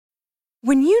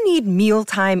When you need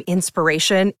mealtime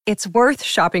inspiration, it's worth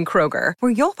shopping Kroger,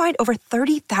 where you'll find over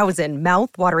 30,000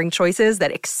 mouth-watering choices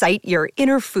that excite your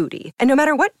inner foodie. And no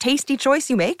matter what tasty choice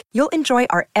you make, you'll enjoy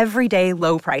our everyday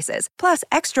low prices, plus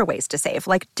extra ways to save,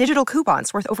 like digital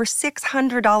coupons worth over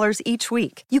 $600 each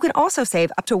week. You can also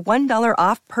save up to $1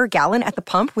 off per gallon at the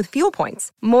pump with fuel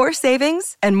points. More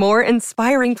savings and more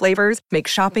inspiring flavors make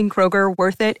shopping Kroger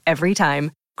worth it every time.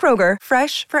 Kroger,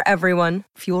 fresh for everyone.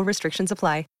 Fuel restrictions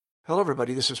apply. Hello,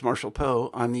 everybody. This is Marshall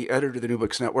Poe. I'm the editor of the New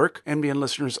Books Network. NBN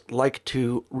listeners like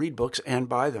to read books and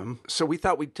buy them. So we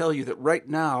thought we'd tell you that right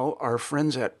now, our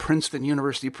friends at Princeton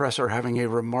University Press are having a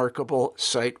remarkable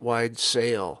site-wide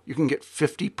sale. You can get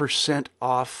 50%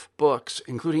 off books,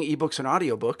 including ebooks and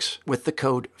audiobooks, with the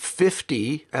code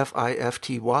 50,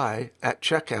 F-I-F-T-Y, at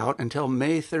checkout until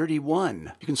May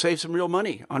 31. You can save some real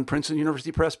money on Princeton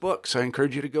University Press books. I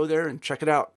encourage you to go there and check it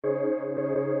out.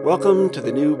 Welcome to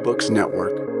the New Books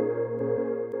Network.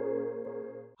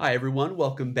 Hi, everyone.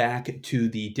 Welcome back to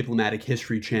the Diplomatic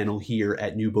History channel here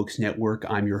at New Books Network.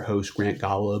 I'm your host, Grant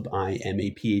Golub. I am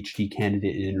a PhD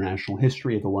candidate in International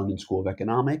History at the London School of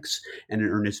Economics and an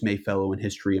Ernest May Fellow in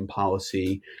History and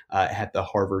Policy at the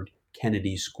Harvard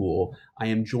Kennedy School. I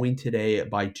am joined today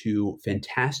by two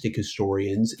fantastic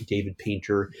historians, David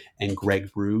Painter and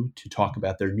Greg Brew, to talk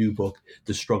about their new book,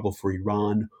 The Struggle for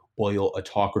Iran, Oil,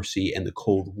 Autocracy, and the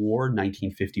Cold War,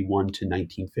 1951 to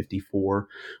 1954,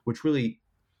 which really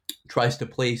tries to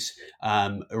place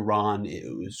Iran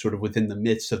sort of within the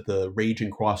midst of the raging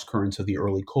cross currents of the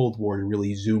early Cold War and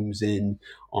really zooms in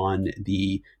on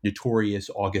the notorious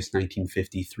August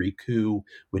 1953 coup,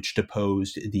 which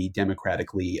deposed the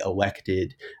democratically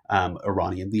elected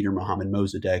Iranian leader Mohammad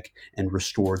Mossadegh and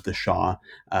restored the Shah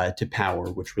to power,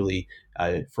 which really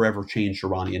forever changed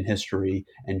Iranian history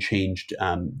and changed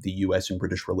the U.S. and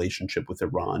British relationship with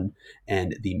Iran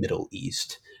and the Middle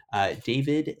East.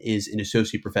 David is an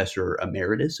associate professor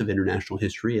emeritus of international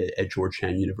history at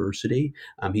Georgetown University.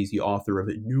 He's the author of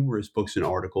numerous books and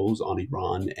articles on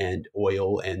Iran and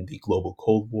oil and the global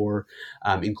Cold War,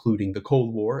 including The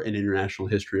Cold War, an international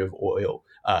history of oil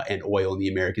and oil in the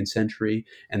American century,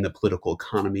 and the political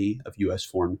economy of U.S.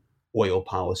 foreign oil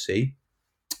policy.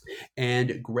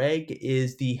 And Greg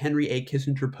is the Henry A.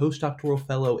 Kissinger Postdoctoral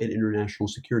Fellow in International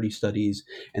Security Studies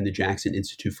and the Jackson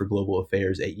Institute for Global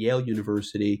Affairs at Yale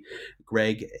University.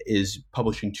 Greg is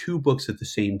publishing two books at the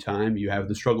same time. You have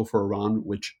The Struggle for Iran,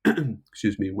 which we're going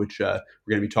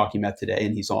to be talking about today,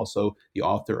 and he's also the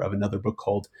author of another book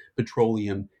called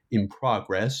Petroleum in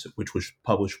Progress, which was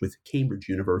published with Cambridge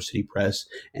University Press.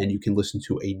 And you can listen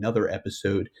to another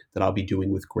episode that I'll be doing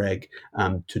with Greg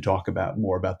to talk about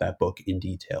more about that book in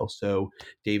detail. So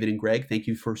David and Greg, thank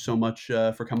you so much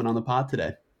for coming on the pod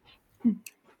today.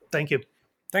 Thank you.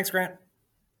 Thanks, Grant.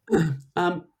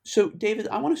 So David,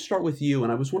 I want to start with you,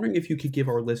 and I was wondering if you could give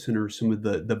our listeners some of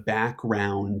the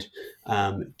background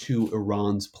to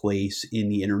Iran's place in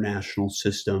the international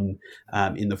system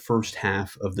in the first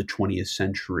half of the 20th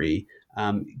century.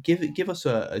 Give us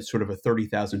a sort of a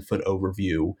 30,000-foot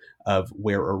overview of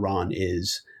where Iran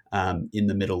is in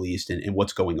the Middle East and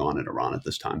what's going on in Iran at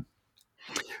this time.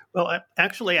 Well,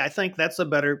 actually, I think that's a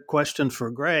better question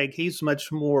for Greg. He's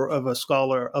much more of a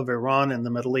scholar of Iran and the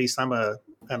Middle East. I'm an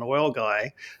oil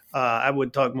guy. I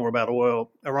would talk more about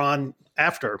Iran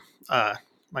after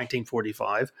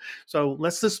 1945. So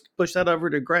let's just push that over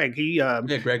to Greg.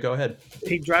 Greg, go ahead.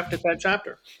 He drafted that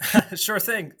chapter. Sure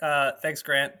thing. Thanks,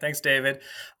 Grant. Thanks, David.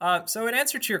 So in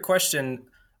answer to your question,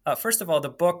 first of all, the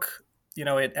book,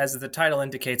 it, as the title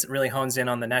indicates, it really hones in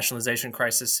on the nationalization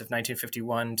crisis of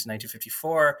 1951 to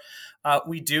 1954.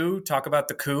 We do talk about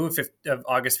the coup of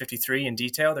August 53 in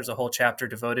detail. There's a whole chapter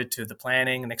devoted to the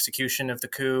planning and execution of the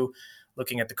coup,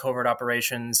 looking at the covert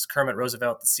operations, Kermit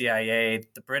Roosevelt, the CIA,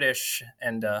 the British,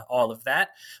 and all of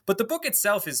that. But the book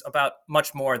itself is about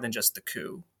much more than just the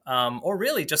coup, or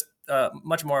really just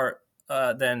much more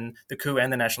than the coup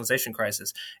and the nationalization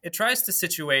crisis. It tries to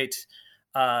situate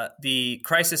the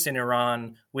crisis in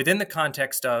Iran within the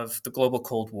context of the global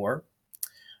Cold War,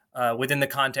 within the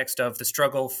context of the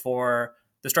struggle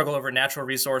over natural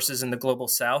resources in the global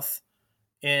South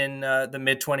in the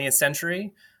mid-20th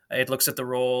century. It looks at the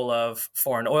role of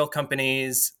foreign oil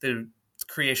companies, the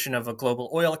creation of a global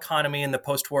oil economy in the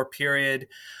post-war period.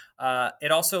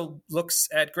 It also looks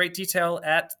at great detail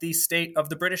at the state of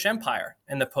the British Empire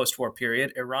in the post-war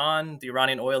period. The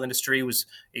Iranian oil industry was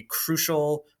a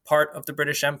crucial part of the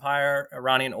British Empire.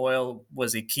 Iranian oil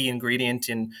was a key ingredient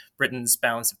in Britain's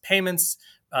balance of payments.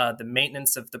 The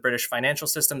maintenance of the British financial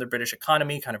system, the British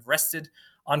economy kind of rested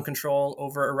on control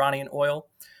over Iranian oil.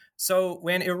 So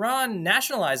when Iran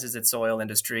nationalizes its oil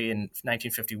industry in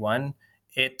 1951,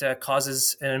 it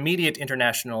causes an immediate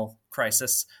international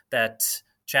crisis that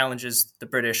challenges the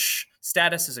British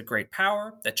status as a great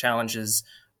power, that challenges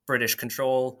British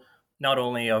control not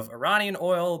only of Iranian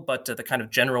oil, but the kind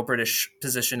of general British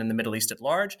position in the Middle East at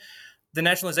large. The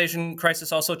nationalization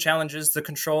crisis also challenges the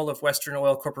control of Western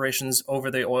oil corporations over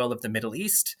the oil of the Middle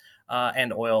East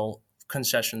and oil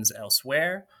concessions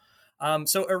elsewhere.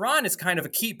 So Iran is kind of a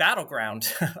key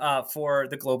battleground for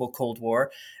the global Cold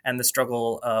War and the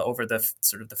struggle over the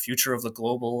sort of the future of the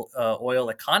global oil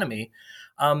economy.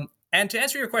 And to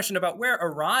answer your question about where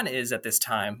Iran is at this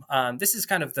time, this is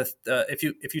kind of if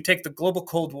you take the global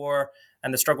Cold War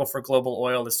and the struggle for global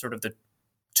oil as sort of the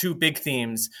two big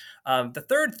themes. The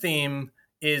third theme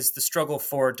is the struggle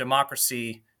for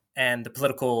democracy and the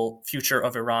political future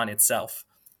of Iran itself.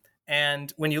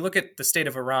 And when you look at the state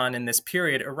of Iran in this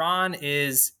period, Iran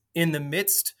is in the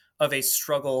midst of a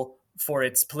struggle for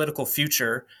its political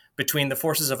future between the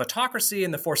forces of autocracy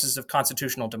and the forces of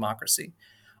constitutional democracy.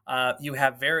 You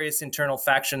have various internal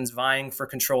factions vying for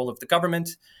control of the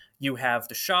government. You have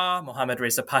the Shah, Mohammad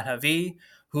Reza Pahlavi,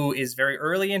 who is very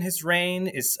early in his reign,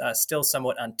 is still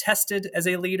somewhat untested as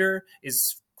a leader,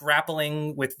 is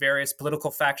grappling with various political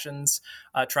factions,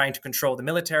 trying to control the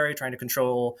military, trying to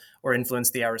control or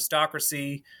influence the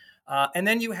aristocracy. And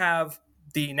then you have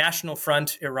the National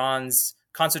Front, Iran's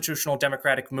constitutional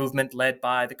democratic movement led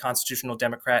by the constitutional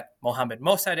democrat Mohammad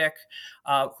Mossadegh,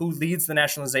 who leads the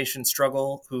nationalization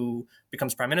struggle, who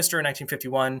becomes prime minister in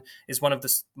 1951, is one of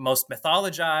the most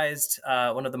mythologized,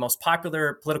 one of the most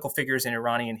popular political figures in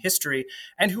Iranian history,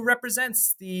 and who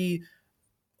represents the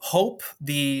hope,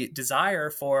 the desire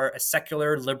for a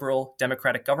secular, liberal,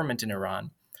 democratic government in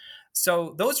Iran.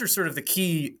 So those are sort of the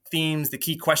key themes, the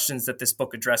key questions that this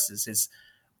book addresses, is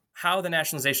how the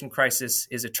nationalization crisis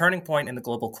is a turning point in the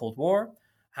global Cold War,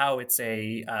 how it's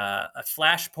a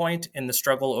flashpoint in the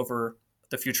struggle over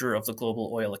the future of the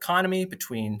global oil economy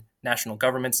between national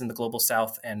governments in the global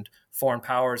South and foreign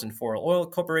powers and foreign oil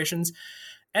corporations,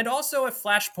 and also a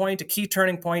flashpoint, a key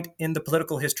turning point in the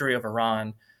political history of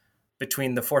Iran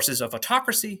between the forces of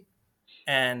autocracy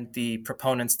and the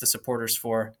proponents, the supporters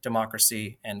for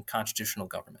democracy and constitutional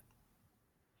government.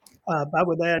 I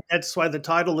would add that's why the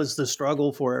title is "The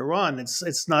Struggle for Iran."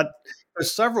 It's not.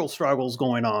 There's several struggles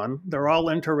going on. They're all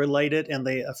interrelated and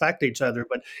they affect each other.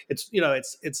 But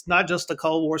it's not just a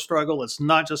Cold War struggle. It's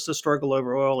not just a struggle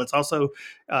over oil. It's also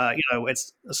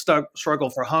it's a struggle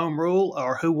for home rule,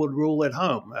 or who would rule at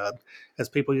home, as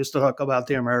people used to talk about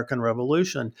the American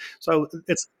Revolution. So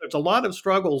there's a lot of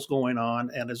struggles going on,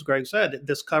 and as Greg said,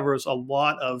 this covers a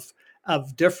lot of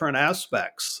different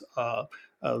aspects.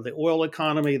 The oil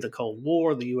economy, the Cold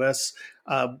War, the U.S.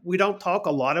 We don't talk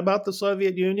a lot about the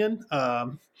Soviet Union.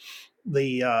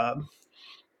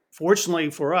 Fortunately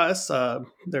for us,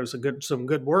 there's some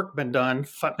good work been done.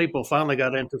 People finally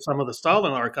got into some of the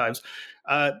Stalin archives.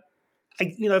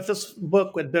 If this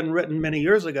book had been written many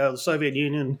years ago, the Soviet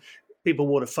Union, people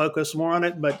would have focused more on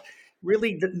it. But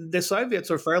really, the Soviets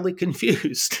are fairly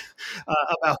confused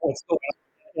about what's going on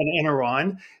in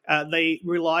Iran. They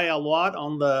rely a lot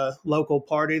on the local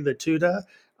party, the Tudeh,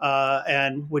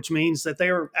 and which means that they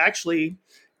are actually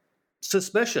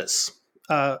suspicious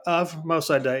of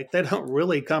Mossadegh. They don't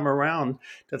really come around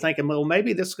to thinking, well,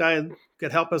 maybe this guy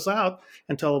could help us out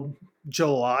until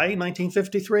July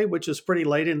 1953, which is pretty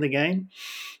late in the game.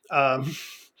 And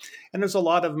there's a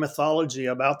lot of mythology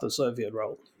about the Soviet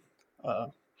role,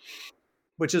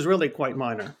 which is really quite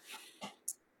minor.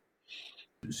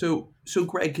 So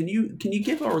Greg, can you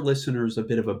give our listeners a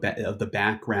bit of of the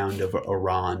background of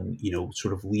Iran,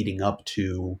 sort of leading up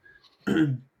to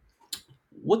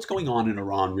what's going on in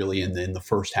Iran really in the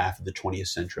first half of the 20th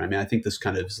century? I mean, I think this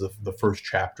kind of is the first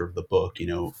chapter of the book,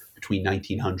 between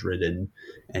 1900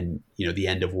 and the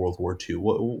end of World War II.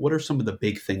 What are some of the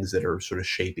big things that are sort of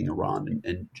shaping Iran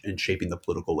and shaping the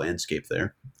political landscape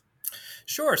there?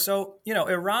 Sure. So,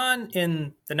 Iran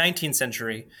in the 19th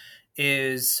century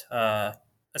is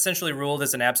essentially ruled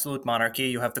as an absolute monarchy.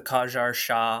 You have the Qajar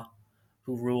Shah,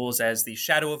 who rules as the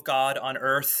shadow of God on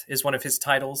earth, is one of his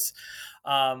titles.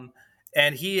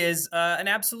 And he is an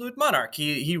absolute monarch.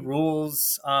 He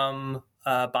rules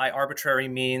by arbitrary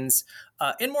means.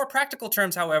 In more practical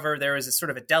terms, however, there is a sort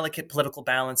of a delicate political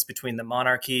balance between the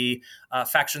monarchy,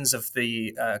 factions of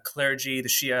the clergy, the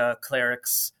Shia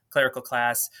clerical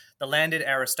class, the landed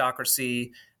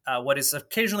aristocracy, what is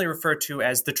occasionally referred to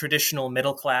as the traditional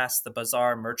middle class, the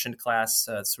bazaar merchant class,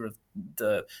 sort of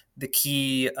the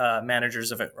key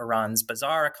managers of Iran's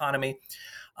bazaar economy,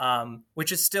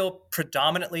 which is still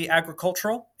predominantly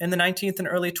agricultural in the 19th and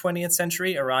early 20th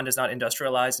century. Iran does not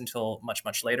industrialize until much,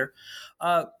 much later.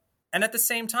 And at the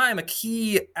same time, a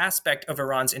key aspect of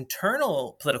Iran's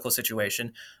internal political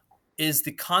situation is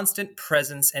the constant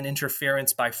presence and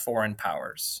interference by foreign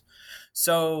powers.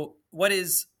 So what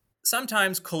is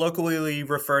sometimes colloquially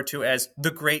referred to as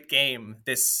the Great Game,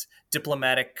 this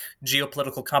diplomatic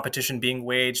geopolitical competition being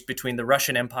waged between the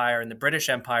Russian Empire and the British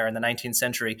Empire in the 19th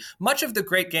century, much of the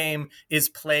Great Game is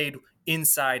played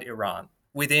inside Iran,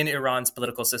 within Iran's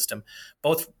political system.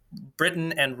 Both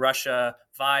Britain and Russia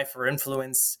vie for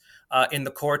influence in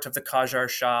the court of the Qajar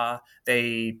Shah.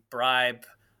 They bribe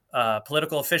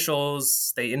political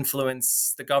officials, they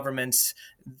influence the government.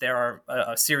 There are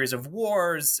a series of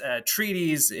wars,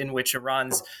 treaties in which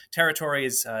Iran's territory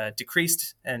is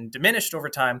decreased and diminished over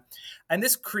time. And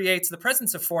this creates, the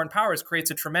presence of foreign powers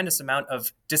creates a tremendous amount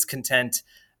of discontent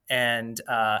and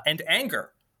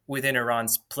anger within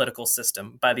Iran's political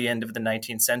system by the end of the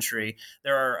 19th century.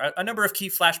 There are a number of key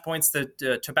flashpoints.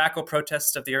 The tobacco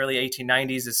protests of the early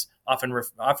 1890s is often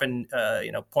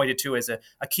pointed to as a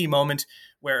key moment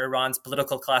where Iran's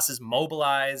political classes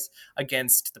mobilize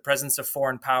against the presence of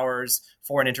foreign powers,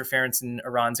 foreign interference in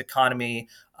Iran's economy,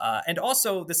 and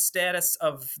also the status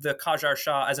of the Qajar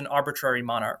Shah as an arbitrary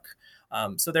monarch.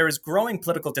 So there is growing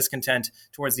political discontent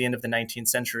towards the end of the 19th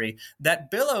century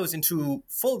that billows into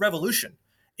full revolution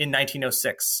in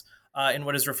 1906, in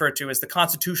what is referred to as the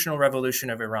Constitutional Revolution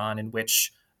of Iran, in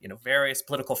which various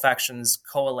political factions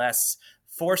coalesce,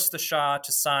 force the Shah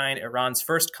to sign Iran's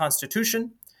first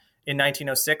constitution. In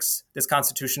 1906, this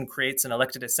constitution creates an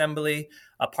elected assembly,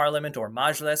 a parliament, or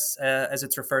majlis, as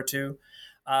it's referred to.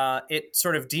 It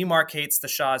sort of demarcates the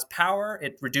Shah's power.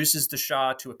 It reduces the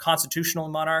Shah to a constitutional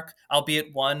monarch,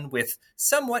 albeit one with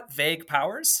somewhat vague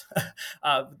powers.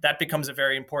 That becomes a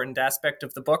very important aspect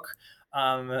of the book,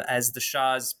 as the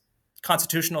Shah's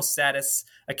constitutional status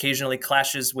occasionally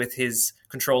clashes with his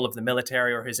control of the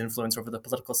military or his influence over the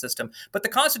political system. But the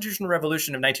Constitutional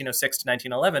Revolution of 1906 to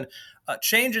 1911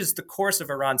 changes the course of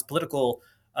Iran's political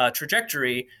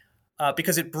trajectory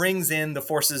because it brings in the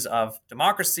forces of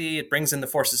democracy, it brings in the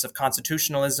forces of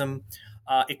constitutionalism,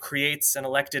 it creates an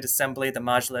elected assembly, the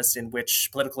Majlis, in which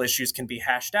political issues can be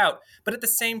hashed out. But at the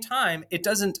same time, it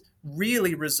doesn't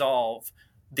really resolve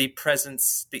the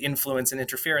presence, the influence, and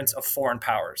interference of foreign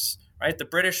powers. Right? The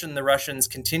British and the Russians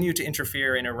continue to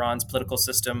interfere in Iran's political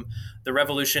system. The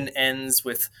revolution ends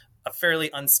with a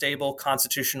fairly unstable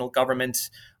constitutional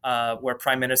government where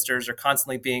prime ministers are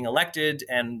constantly being elected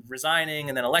and resigning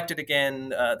and then elected again.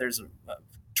 There's a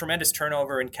tremendous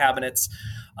turnover in cabinets.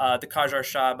 The Qajar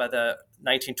Shah by the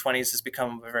 1920s has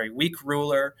become a very weak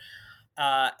ruler.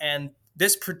 And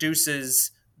this produces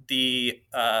the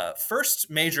first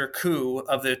major coup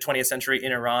of the 20th century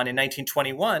in Iran in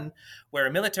 1921, where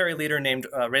a military leader named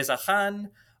Reza Khan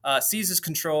seizes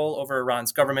control over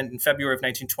Iran's government in February of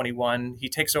 1921. He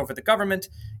takes over the government,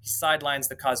 he sidelines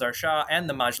the Qajar Shah and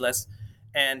the Majlis,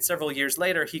 and several years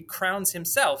later, he crowns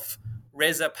himself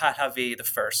Reza Pahlavi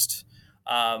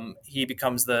I. He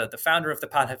becomes the founder of the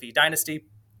Pahlavi dynasty.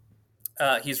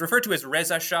 He's referred to as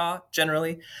Reza Shah,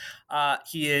 generally.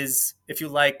 He is, if you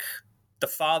like, the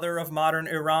father of modern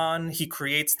Iran. He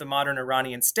creates the modern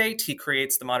Iranian state. He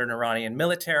creates the modern Iranian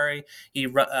military. He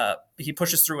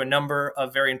pushes through a number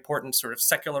of very important sort of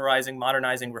secularizing,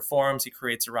 modernizing reforms. He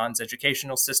creates Iran's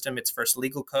educational system, its first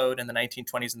legal code in the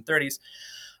 1920s and 30s.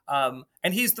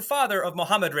 And he's the father of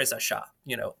Mohammad Reza Shah,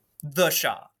 the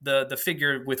Shah, the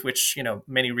figure with which,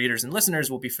 many readers and listeners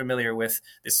will be familiar with,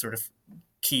 this sort of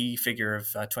key figure of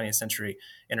 20th century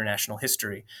international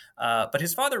history. But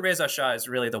his father, Reza Shah, is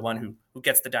really the one who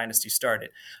gets the dynasty started.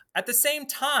 At the same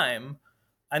time,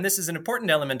 and this is an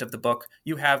important element of the book,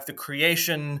 you have the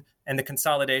creation and the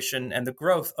consolidation and the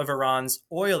growth of Iran's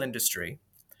oil industry,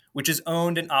 which is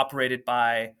owned and operated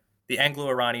by the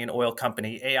Anglo-Iranian Oil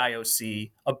Company, AIOC,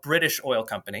 a British oil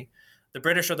company. The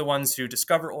British are the ones who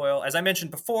discover oil. As I mentioned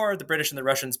before, the British and the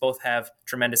Russians both have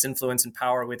tremendous influence and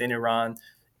power within Iran.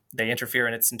 They interfere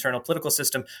in its internal political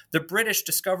system. The British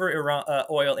discover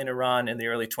oil in Iran in the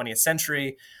early 20th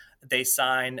century. They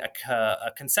sign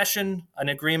a concession, an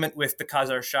agreement with the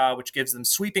Qajar Shah, which gives them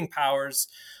sweeping powers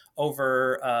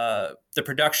over the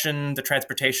production, the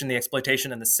transportation, the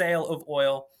exploitation, and the sale of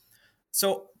oil.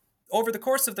 So over the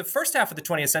course of the first half of the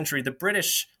 20th century, the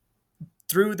British,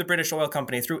 through the British Oil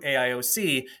Company, through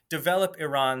AIOC, develop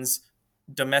Iran's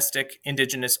domestic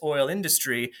indigenous oil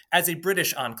industry as a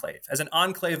British enclave, as an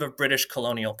enclave of British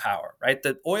colonial power, right?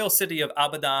 The oil city of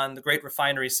Abadan, the great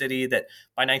refinery city that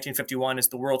by 1951 is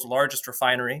the world's largest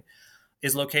refinery,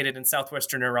 is located in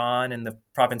southwestern Iran in the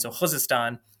province of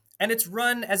Khuzestan, and it's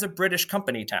run as a British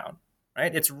company town.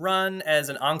 right? It's run as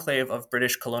an enclave of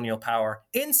British colonial power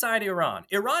inside Iran.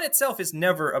 Iran itself is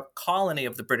never a colony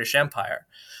of the British Empire,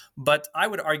 but I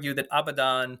would argue that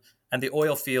Abadan and the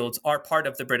oil fields are part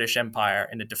of the British Empire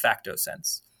in a de facto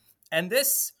sense. And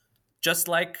this, just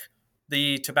like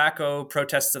the tobacco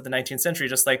protests of the 19th century,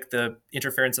 just like the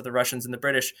interference of the Russians and the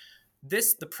British,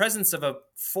 the presence of a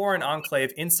foreign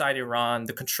enclave inside Iran,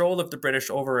 the control of the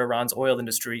British over Iran's oil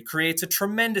industry, creates a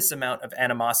tremendous amount of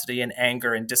animosity and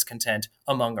anger and discontent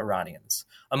among Iranians,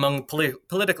 among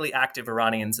politically active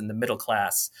Iranians in the middle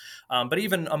class, but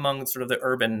even among sort of the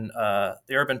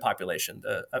urban population,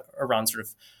 the Iran sort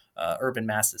of urban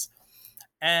masses.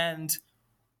 And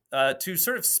to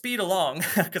sort of speed along,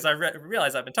 because I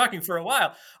realize I've been talking for a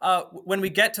while, when we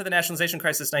get to the nationalization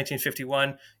crisis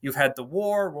 1951, you've had the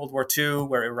war, World War II,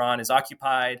 where Iran is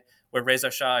occupied, where Reza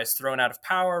Shah is thrown out of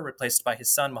power, replaced by his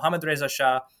son, Mohammad Reza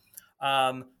Shah.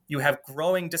 You have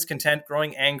growing discontent,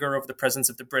 growing anger over the presence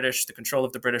of the British, the control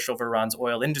of the British over Iran's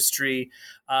oil industry.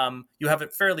 You have a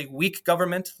fairly weak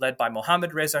government led by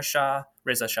Mohammad Reza Shah,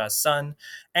 Reza Shah's son.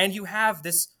 And you have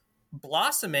this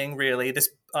blossoming, really, this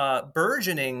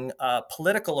burgeoning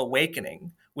political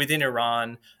awakening within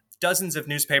Iran, dozens of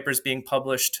newspapers being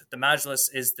published. The Majlis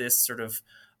is this sort of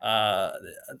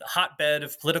hotbed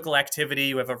of political activity.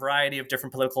 You have a variety of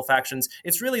different political factions.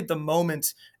 It's really the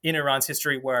moment in Iran's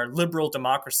history where liberal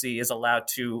democracy is allowed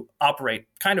to operate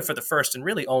kind of for the first and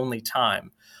really only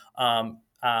time,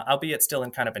 albeit still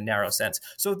in kind of a narrow sense.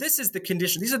 So this is the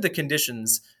condition. These are the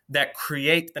conditions that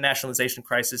create the nationalization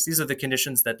crisis. These are the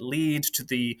conditions that lead to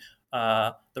the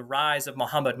rise of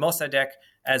Mohammad Mossadegh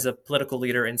as a political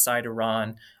leader inside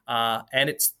Iran, and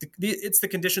it's the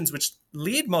conditions which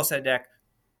lead Mossadegh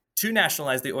to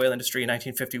nationalize the oil industry in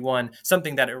 1951,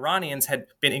 something that Iranians had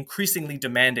been increasingly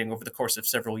demanding over the course of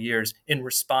several years in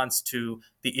response to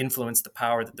the influence, the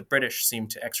power that the British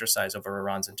seemed to exercise over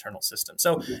Iran's internal system.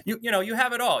 So, you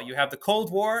have it all. You have the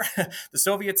Cold War, the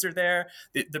Soviets are there,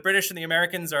 the British and the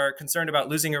Americans are concerned about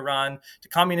losing Iran to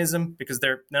communism because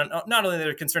they're not only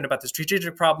they're concerned about the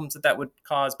strategic problems that would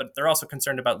cause, but they're also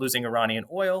concerned about losing Iranian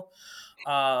oil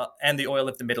and the oil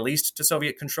of the Middle East to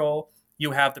Soviet control.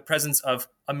 You have the presence of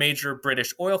a major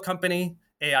British oil company,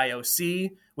 AIOC,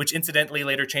 which incidentally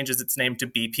later changes its name to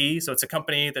BP. So it's a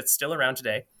company that's still around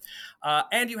today.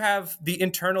 And you have the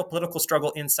internal political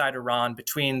struggle inside Iran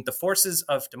between the forces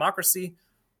of democracy,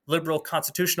 liberal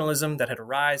constitutionalism that had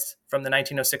arisen from the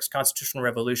 1906 constitutional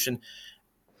revolution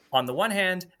on the one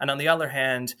hand, and on the other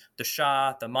hand, the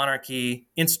Shah, the monarchy,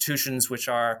 institutions which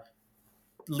are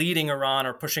leading Iran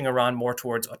or pushing Iran more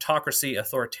towards autocracy,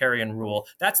 authoritarian rule.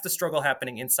 That's the struggle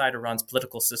happening inside Iran's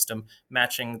political system,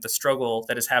 matching the struggle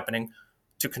that is happening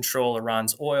to control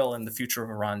Iran's oil and the future of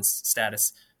Iran's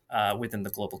status within the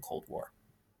global Cold War.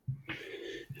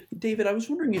 David, I was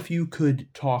wondering if you could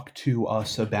talk to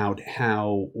us about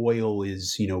how oil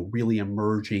is, really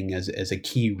emerging as a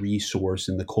key resource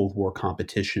in the Cold War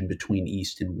competition between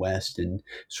East and West, and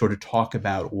sort of talk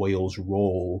about oil's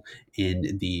role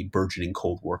in the burgeoning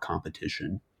Cold War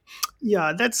competition.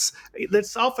 Yeah, that's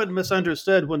often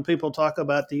misunderstood when people talk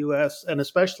about the U.S. and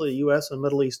especially U.S. and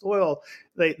Middle East oil.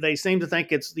 They seem to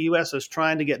think it's the U.S. is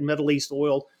trying to get Middle East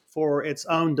oil for its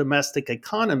own domestic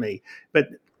economy, but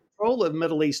control of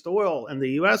Middle East oil in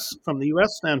the U.S., from the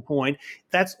U.S. standpoint,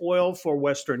 that's oil for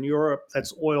Western Europe,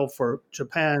 that's oil for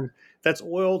Japan, that's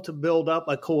oil to build up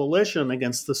a coalition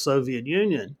against the Soviet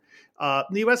Union. The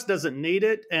U.S. doesn't need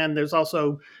it, and there's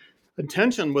also a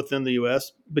tension within the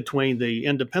U.S. between the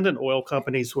independent oil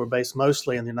companies who are based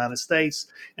mostly in the United States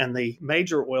and the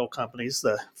major oil companies,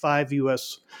 the 5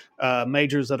 U.S.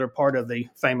 Majors that are part of the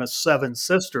famous Seven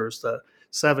Sisters, the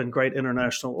 7 great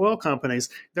international oil companies.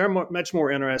 They're much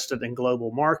more interested in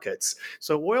global markets.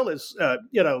 So oil is,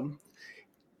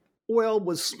 oil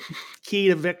was key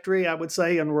to victory, I would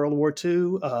say, in World War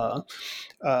II.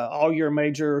 All your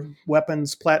major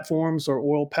weapons platforms are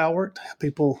oil powered.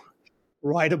 People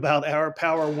write about our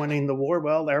power winning the war.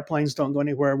 Well, airplanes don't go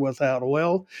anywhere without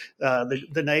oil.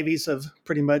 The navies have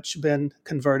pretty much been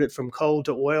converted from coal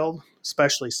to oil,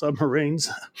 especially submarines.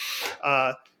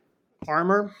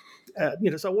 Armor.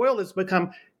 So oil has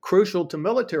become crucial to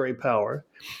military power.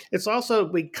 It's also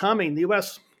becoming, the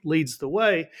U.S. leads the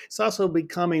way, it's also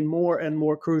becoming more and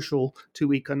more crucial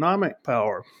to economic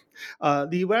power.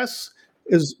 The U.S.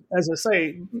 is, as I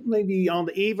say, maybe on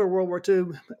the eve of World War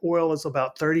II, oil is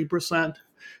about 30%.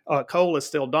 Coal is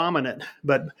still dominant,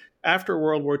 but after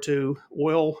World War II,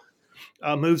 oil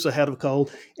moves ahead of coal.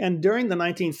 And during the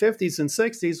 1950s and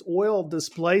 60s, oil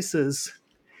displaces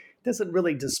doesn't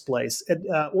really displace.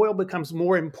 Oil becomes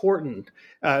more important.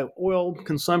 Oil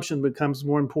consumption becomes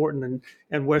more important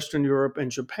in Western Europe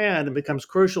and Japan and becomes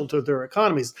crucial to their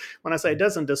economies. When I say it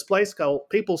doesn't displace coal,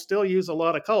 people still use a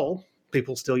lot of coal.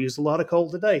 People still use a lot of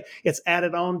coal today. It's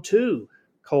added on to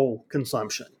coal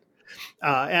consumption.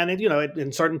 And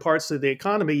in certain parts of the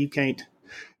economy,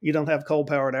 you don't have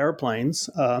coal-powered airplanes.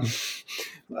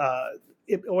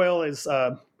 Oil is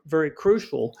very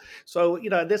crucial. So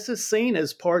this is seen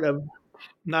as part of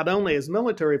not only as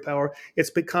military power,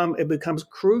 it becomes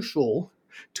crucial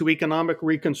to economic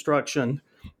reconstruction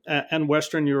and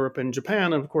Western Europe and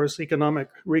Japan, and of course economic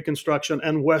reconstruction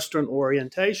and Western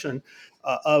orientation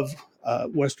of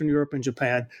Western Europe and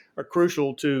Japan are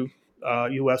crucial to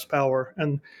U.S. power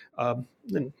and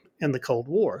in the Cold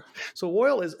War. So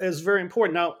oil is very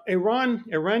important. Now,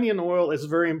 Iranian oil is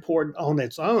very important on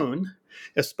its own,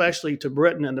 especially to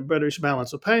Britain and the British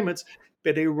balance of payments.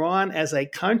 But Iran as a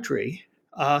country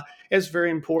is very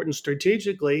important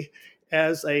strategically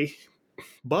as a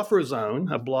buffer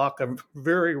zone, a block of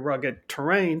very rugged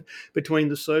terrain between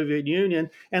the Soviet Union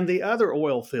and the other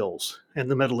oil fields in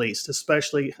the Middle East,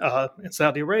 especially in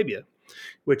Saudi Arabia,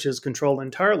 which is controlled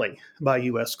entirely by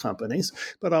U.S. companies,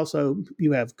 but also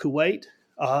you have Kuwait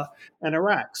and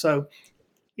Iraq. So,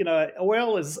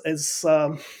 oil is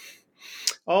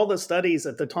all the studies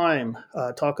at the time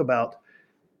talk about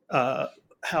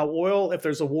how oil, if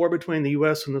there's a war between the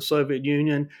U.S. and the Soviet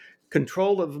Union,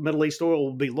 control of Middle East oil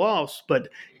will be lost, but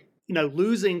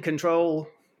losing control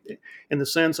in the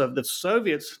sense of if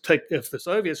the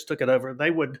Soviets took it over,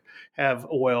 they would have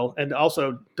oil and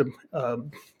also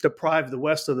deprive the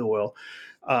West of the oil.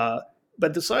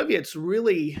 But the Soviets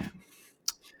really,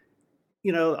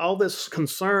 all this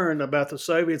concern about the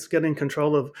Soviets getting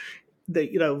control of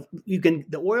the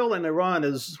oil in Iran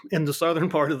is in the southern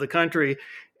part of the country,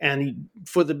 and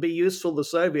for to be useful to the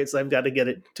Soviets, they've got to get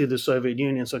it to the Soviet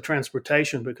Union. So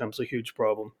transportation becomes a huge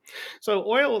problem. So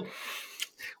oil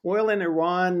in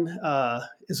Iran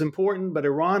is important, but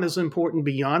Iran is important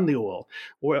beyond the oil.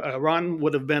 Iran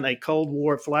would have been a Cold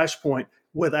War flashpoint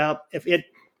if it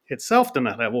itself did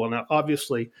not have oil. Now,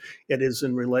 obviously, it is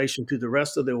in relation to the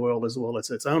rest of the oil as well as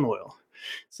its own oil.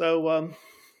 So,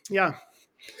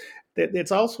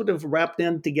 it's all sort of wrapped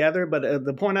in together. But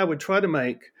the point I would try to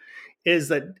make is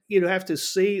that you have to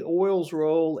see oil's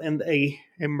role in a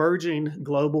emerging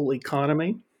global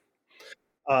economy.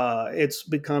 It's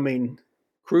becoming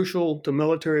crucial to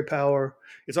military power.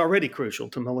 It's already crucial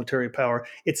to military power.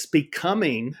 It's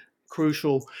becoming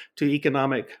crucial to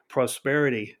economic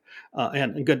prosperity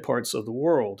and in good parts of the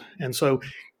world. And so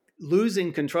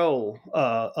losing control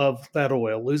of that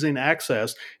oil, losing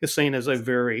access, is seen as a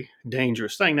very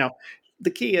dangerous thing. Now,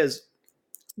 the key is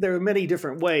there are many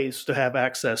different ways to have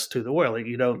access to the oil.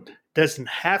 It doesn't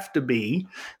have to be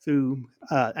through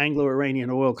Anglo-Iranian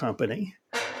Oil Company.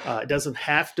 It doesn't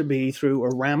have to be through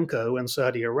Aramco in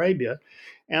Saudi Arabia.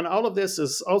 And all of this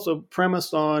is also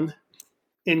premised on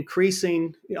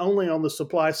increasing only on the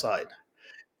supply side,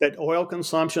 that oil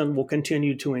consumption will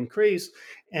continue to increase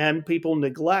and people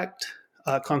neglect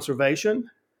conservation.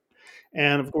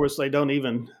 And of course, they don't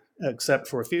even, except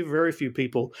for very few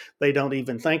people, they don't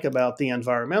even think about the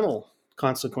environmental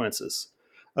consequences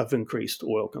of increased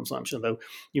oil consumption. Though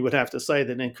you would have to say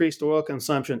that increased oil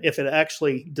consumption, if it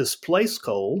actually displaced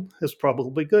coal, is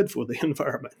probably good for the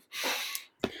environment.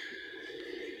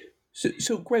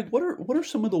 So, Greg, what are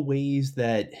some of the ways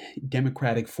that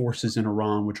democratic forces in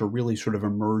Iran, which are really sort of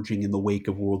emerging in the wake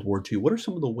of World War II, what are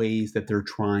some of the ways that they're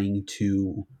trying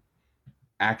to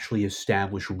actually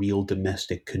establish real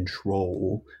domestic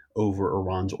control over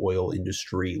Iran's oil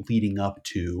industry leading up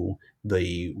to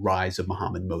the rise of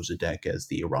Mohammad Mossadegh as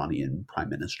the Iranian prime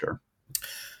minister?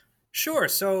 Sure.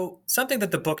 So something that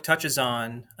the book touches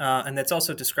on, and that's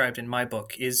also described in my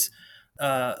book, is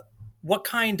what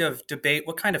kind of debate,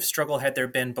 what kind of struggle had there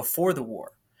been before the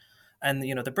war? And,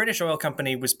 the British Oil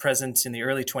Company was present in the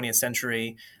early 20th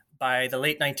century. By the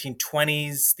late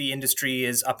 1920s, the industry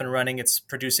is up and running. It's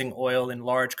producing oil in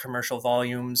large commercial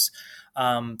volumes.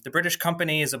 The British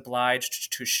company is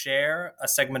obliged to share a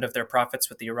segment of their profits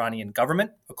with the Iranian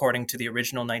government, according to the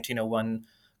original 1901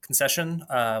 concession,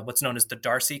 what's known as the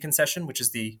Darcy concession, which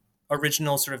is the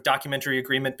original sort of documentary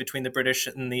agreement between the British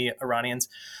and the Iranians.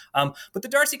 But the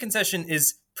Darcy concession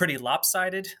is pretty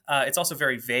lopsided. It's also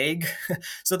very vague.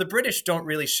 So the British don't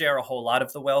really share a whole lot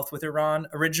of the wealth with Iran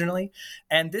originally.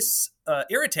 And this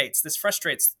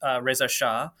frustrates Reza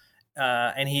Shah.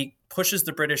 And he pushes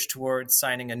the British towards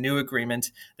signing a new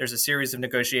agreement. There's a series of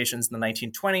negotiations in the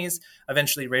 1920s.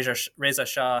 Eventually, Reza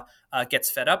Shah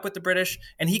gets fed up with the British,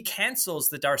 and he cancels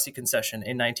the Darcy concession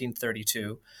in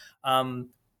 1932.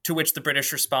 to which the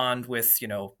British respond with,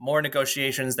 more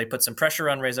negotiations. They put some pressure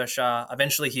on Reza Shah.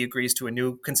 Eventually, he agrees to a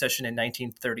new concession in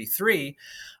 1933,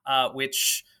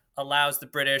 which allows the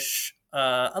British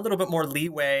a little bit more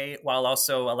leeway while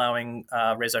also allowing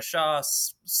Reza Shah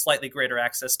slightly greater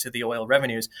access to the oil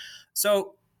revenues.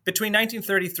 So between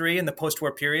 1933 and the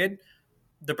post-war period,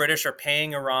 the British are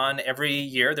paying Iran every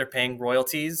year. They're paying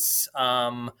royalties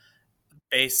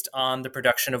based on the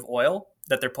production of oil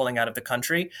that they're pulling out of the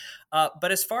country.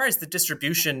 But as far as the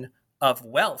distribution of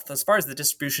wealth, as far as the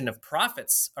distribution of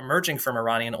profits emerging from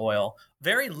Iranian oil,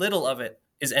 very little of it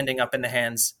is ending up in the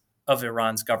hands of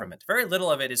Iran's government. Very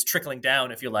little of it is trickling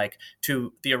down, if you like,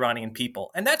 to the Iranian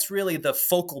people. And that's really the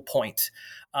focal point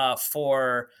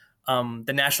for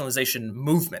the nationalization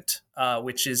movement,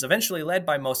 which is eventually led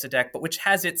by Mossadegh, but which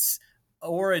has its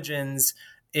origins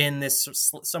in this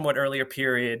somewhat earlier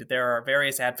period. There are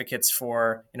various advocates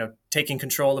for, taking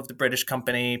control of the British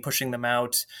company, pushing them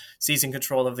out, seizing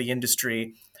control of the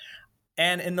industry.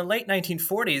 And in the late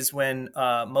 1940s, when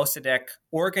Mossadegh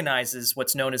organizes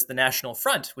what's known as the National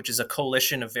Front, which is a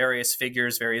coalition of various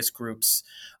figures, various groups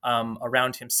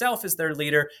around himself as their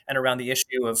leader and around the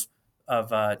issue of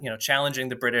challenging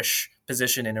the British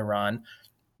position in Iran,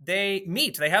 they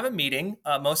meet. They have a meeting.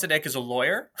 Mossadegh is a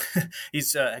lawyer.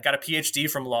 He's got a PhD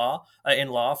in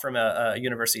law from a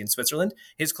university in Switzerland.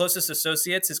 His closest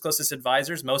associates, his closest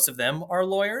advisors, most of them are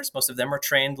lawyers. Most of them are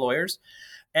trained lawyers.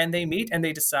 And they meet and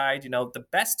they decide, the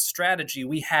best strategy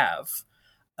we have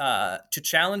to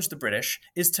challenge the British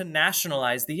is to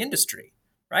nationalize the industry,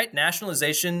 right?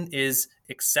 Nationalization is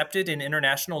accepted in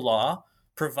international law,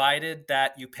 provided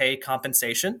that you pay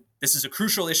compensation. This is a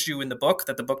crucial issue in the book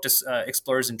that the book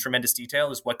explores in tremendous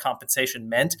detail, is what compensation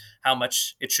meant, how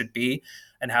much it should be,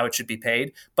 and how it should be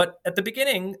paid. But at the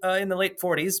beginning, in the late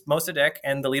 40s, Mossadegh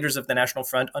and the leaders of the National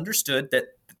Front understood that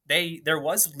there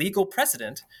was legal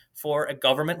precedent for a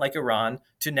government like Iran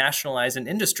to nationalize an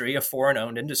industry, a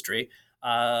foreign-owned industry,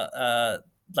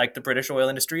 like the British oil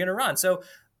industry in Iran. So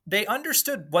they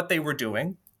understood what they were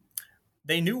doing.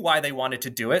 They knew why they wanted to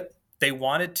do it. They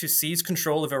wanted to seize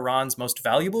control of Iran's most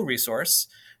valuable resource,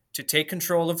 to take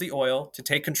control of the oil, to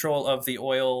take control of the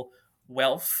oil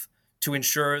wealth, to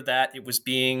ensure that it was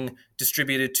being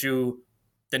distributed to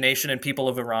the nation and people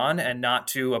of Iran and not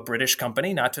to a British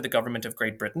company, not to the government of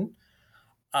Great Britain.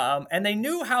 And they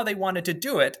knew how they wanted to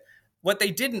do it. What they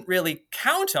didn't really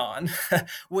count on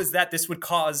was that this would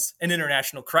cause an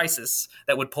international crisis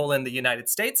that would pull in the United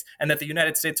States, and that the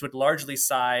United States would largely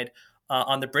side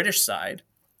on the British side,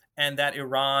 and that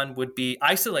Iran would be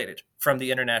isolated from the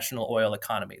international oil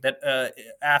economy, that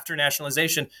after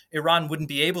nationalization, Iran wouldn't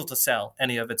be able to sell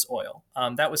any of its oil.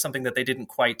 That was something that they didn't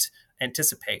quite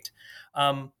anticipate.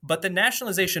 But the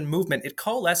nationalization movement, it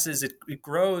coalesces, it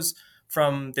grows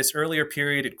from this earlier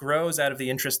period. It grows out of the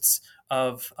interests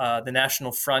of the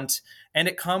National Front, and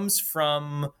it comes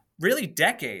from really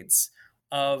decades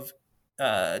of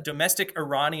domestic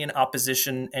Iranian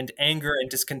opposition and anger and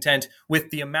discontent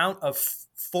with the amount of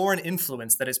foreign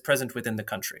influence that is present within the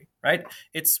country, right?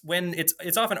 It's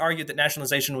often argued that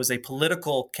nationalization was a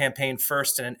political campaign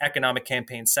first and an economic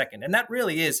campaign second, and that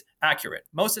really is accurate.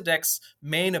 Mossadegh's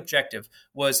main objective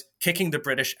was kicking the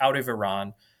British out of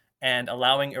Iran and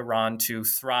allowing Iran to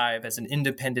thrive as an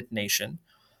independent nation.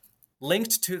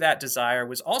 Linked to that desire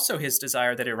was also his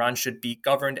desire that Iran should be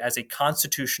governed as a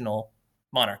constitutional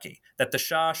monarchy, that the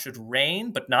Shah should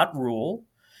reign but not rule,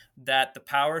 that the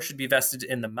power should be vested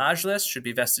in the Majlis, should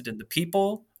be vested in the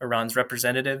people, Iran's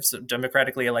representatives,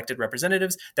 democratically elected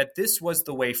representatives, that this was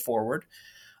the way forward,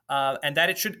 and that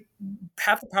it should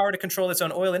have the power to control its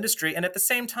own oil industry and at the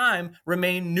same time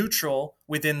remain neutral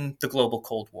within the global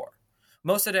Cold War.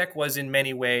 Mossadegh was in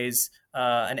many ways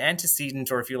an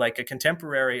antecedent, or if you like, a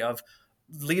contemporary of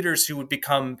leaders who would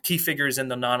become key figures in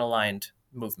the non-aligned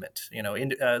movement.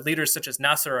 Leaders such as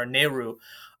Nasser or Nehru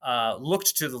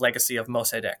looked to the legacy of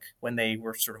Mossadegh when they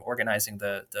were sort of organizing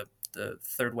the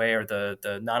Third Way or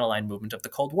the non-aligned movement of the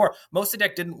Cold War.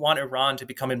 Mossadegh didn't want Iran to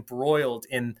become embroiled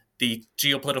in the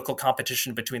geopolitical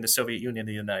competition between the Soviet Union and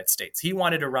the United States. He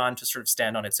wanted Iran to sort of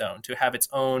stand on its own, to have its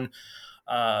own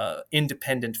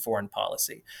independent foreign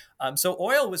policy. So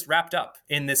oil was wrapped up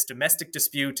in this domestic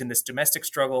dispute, in this domestic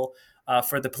struggle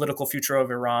for the political future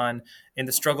of Iran, in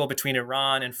the struggle between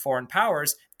Iran and foreign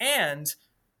powers, and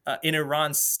in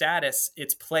Iran's status,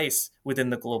 its place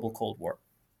within the global Cold War.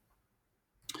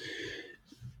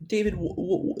 David,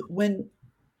 when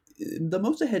the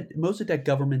Mossadegh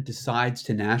government decides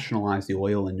to nationalize the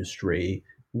oil industry,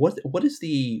 what is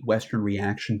the Western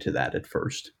reaction to that at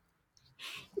first?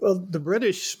 Well, the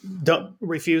British don't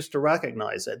refuse to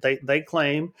recognize it. They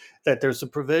claim that there's a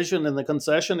provision in the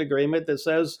concession agreement that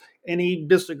says any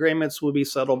disagreements will be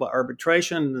settled by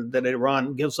arbitration, that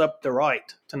Iran gives up the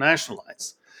right to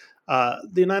nationalize. The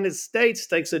United States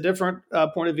takes a different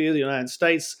point of view. The United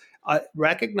States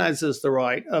recognizes the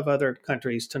right of other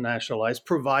countries to nationalize,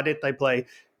 provided they pay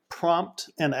prompt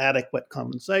and adequate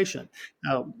compensation.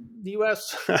 Now, the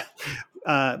U.S.,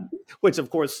 which of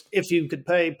course, if you could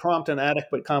pay prompt and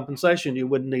adequate compensation, you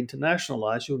wouldn't need to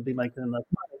nationalize. You would be making enough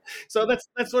money. So that's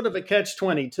sort of a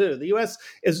catch-22. The U.S.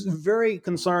 is very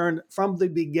concerned from the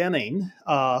beginning,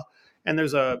 and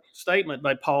there's a statement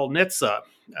by Paul Nitze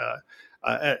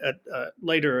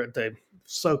later at the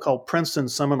so-called Princeton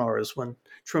seminars when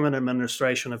Truman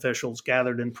administration officials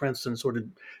gathered in Princeton, sort of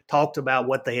talked about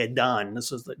what they had done.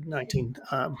 This is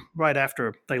right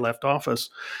after they left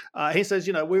office. He says,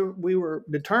 we were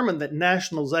determined that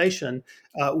nationalization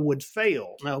would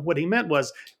fail. Now, what he meant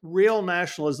was real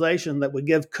nationalization that would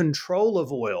give control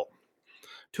of oil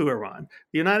to Iran.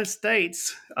 The United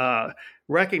States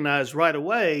recognized right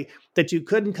away that you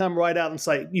couldn't come right out and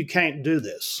say, you can't do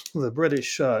this. The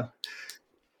British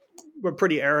were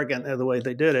pretty arrogant in the way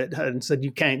they did it and said,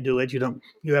 you can't do it.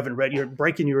 You haven't read, you're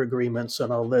breaking your agreements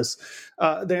and all this.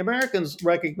 The Americans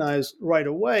recognized right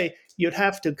away you'd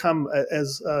have to come,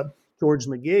 as George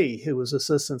McGee, who was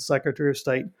Assistant Secretary of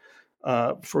State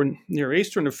for Near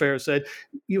Eastern Affairs, said,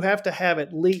 you have to have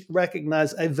at least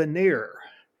recognize a veneer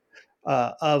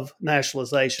of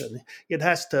nationalization. It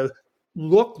has to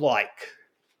look like,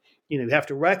 you have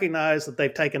to recognize that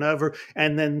they've taken over,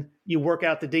 and then you work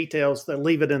out the details that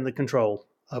leave it in the control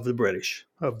of the British,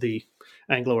 of the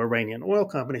Anglo-Iranian oil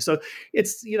company. So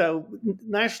it's,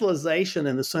 nationalization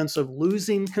in the sense of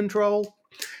losing control,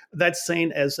 that's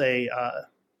seen as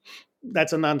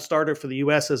that's a non-starter for the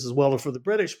U.S. as well as for the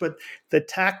British, but the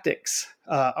tactics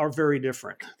are very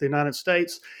different. The United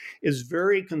States is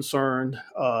very concerned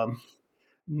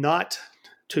not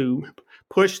to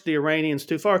push the Iranians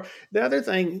too far. The other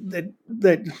thing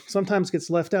that sometimes gets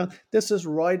left out, this is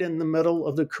right in the middle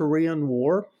of the Korean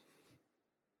War.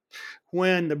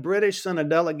 When the British sent a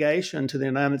delegation to the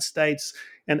United States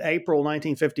in April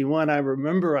 1951, I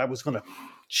remember I was going to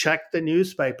check the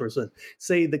newspapers and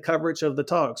see the coverage of the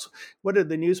talks. What did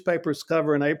the newspapers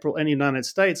cover in April in the United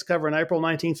States cover in April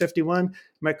 1951?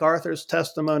 MacArthur's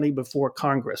testimony before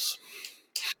Congress.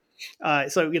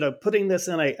 So, putting this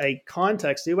in a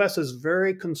context, the U.S. is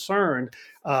very concerned.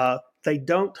 They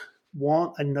don't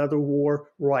want another war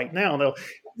right now. Now,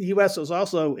 the U.S. is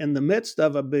also in the midst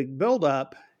of a big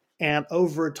buildup, and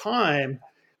over time,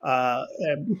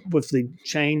 with the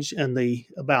change in the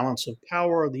balance of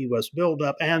power, the U.S.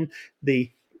 buildup, and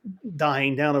the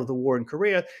dying down of the war in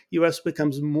Korea, U.S.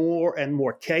 becomes more and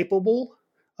more capable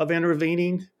of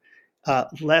intervening,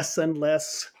 less and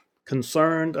less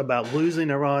concerned about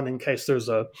losing Iran in case there's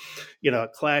a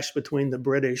clash between the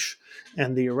British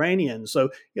and the Iranians. So,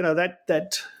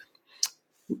 that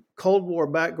Cold War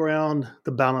background,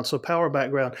 the balance of power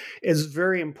background, is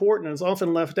very important. It's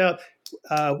often left out.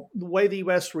 The way the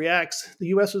U.S. reacts, the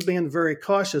U.S. is being very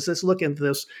cautious. It's looking at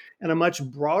this in a much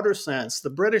broader sense. The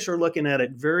British are looking at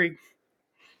it very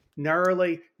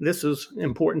narrowly. This is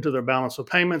important to their balance of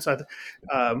payments.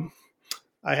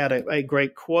 I had a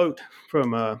great quote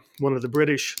from one of the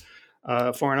British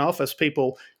Foreign Office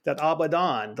people that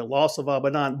Abadan, the loss of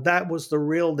Abadan, that was the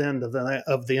real end of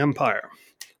the empire.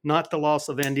 Not the loss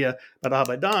of India, but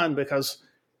Abadan, because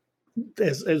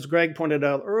as Greg pointed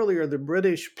out earlier, the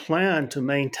British plan to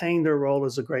maintain their role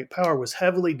as a great power was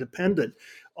heavily dependent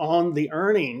on the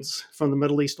earnings from the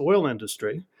Middle East oil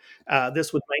industry.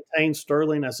 This would maintain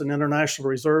sterling as an international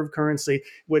reserve currency,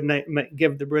 would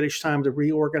give the British time to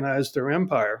reorganize their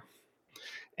empire.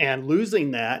 And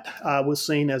losing that was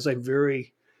seen as a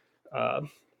very, a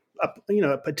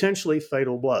potentially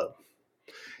fatal blow.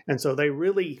 And so they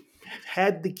really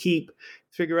had to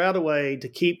figure out a way to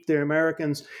keep the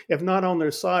Americans, if not on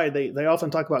their side, they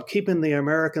often talk about keeping the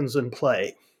Americans in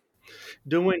play,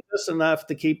 doing just enough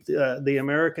to keep the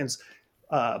Americans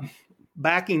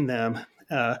backing them,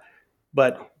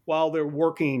 but while they're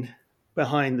working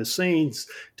behind the scenes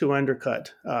to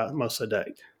undercut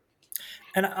Mossadegh.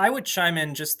 And I would chime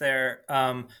in just there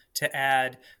to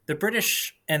add, the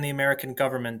British and the American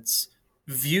governments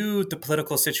viewed the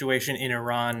political situation in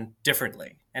Iran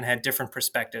differently and had different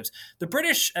perspectives. The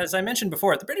British, as I mentioned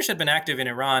before, the British had been active in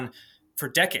Iran for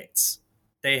decades.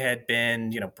 They had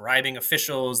been, bribing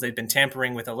officials. They'd been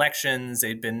tampering with elections.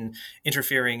 They'd been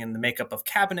interfering in the makeup of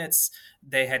cabinets.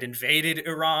 They had invaded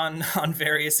Iran on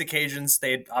various occasions.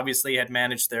 They obviously had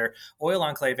managed their oil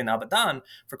enclave in Abadan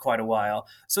for quite a while.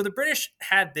 So the British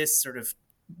had this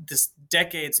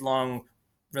decades-long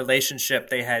relationship.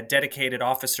 They had dedicated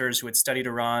officers who had studied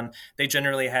Iran. They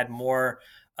generally had more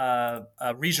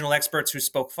regional experts who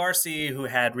spoke Farsi, who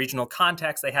had regional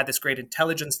contacts. They had this great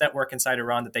intelligence network inside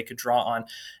Iran that they could draw on.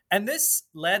 And this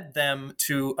led them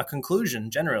to a conclusion,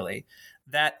 generally,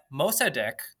 that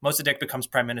Mossadegh becomes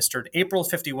prime minister in April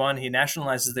 51. He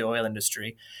nationalizes the oil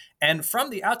industry. And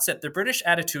from the outset, the British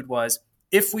attitude was,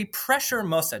 if we pressure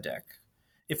Mossadegh,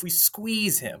 if we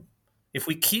squeeze him, if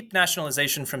we keep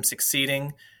nationalization from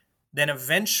succeeding, then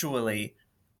eventually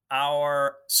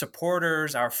our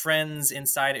supporters, our friends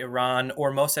inside Iran,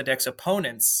 or Mossadegh's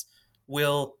opponents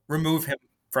will remove him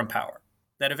from power.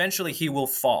 That eventually he will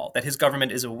fall, that his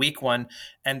government is a weak one,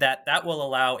 and that will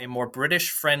allow a more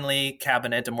British-friendly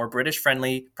cabinet, a more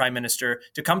British-friendly prime minister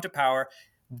to come to power.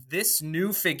 This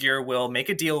new figure will make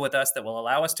a deal with us that will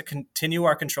allow us to continue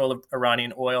our control of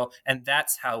Iranian oil, and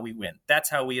that's how we win. That's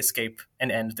how we escape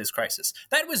and end this crisis.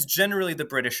 That was generally the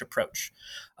British approach.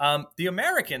 The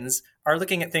Americans are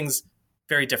looking at things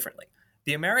very differently.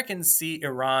 The Americans see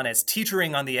Iran as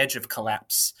teetering on the edge of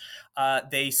collapse.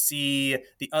 They see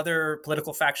the other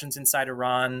political factions inside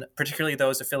Iran, particularly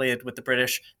those affiliated with the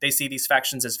British, they see these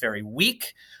factions as very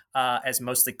weak, as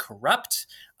mostly corrupt.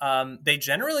 They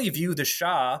generally view the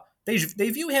Shah, they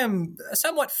view him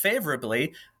somewhat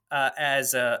favorably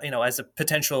as a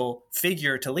potential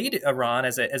figure to lead Iran,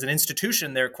 as an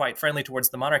institution. They're quite friendly towards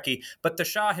the monarchy. But the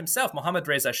Shah himself, Mohammad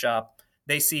Reza Shah,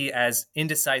 they see as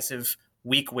indecisive,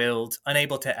 weak-willed,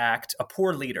 unable to act, a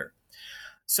poor leader.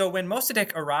 So when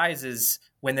Mossadegh arises,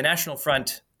 when the National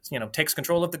Front takes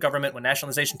control of the government, when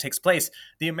nationalization takes place,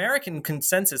 the American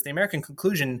consensus, the American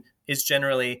conclusion is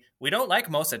generally, we don't like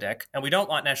Mossadegh and we don't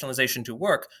want nationalization to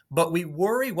work, but we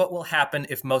worry what will happen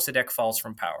if Mossadegh falls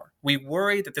from power. We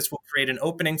worry that this will create an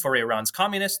opening for Iran's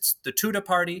communists, the Tudeh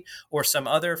party, or some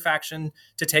other faction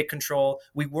to take control.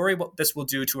 We worry what this will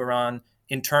do to Iran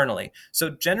internally. So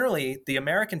generally, the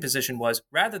American position was,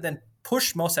 rather than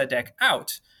push Mossadegh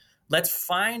out, let's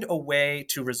find a way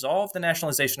to resolve the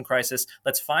nationalization crisis.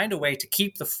 Let's find a way to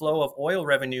keep the flow of oil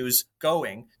revenues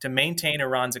going, to maintain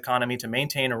Iran's economy, to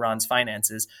maintain Iran's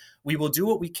finances. We will do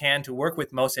what we can to work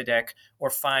with Mossadegh or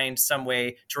find some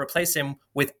way to replace him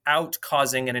without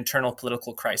causing an internal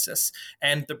political crisis.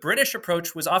 And the British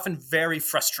approach was often very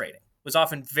frustrating, was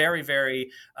often very,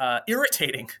 very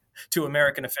irritating to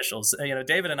American officials.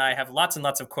 David and I have lots and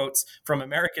lots of quotes from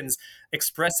Americans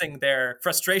expressing their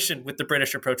frustration with the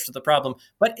British approach to the problem.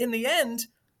 But in the end,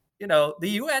 the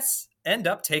U.S. end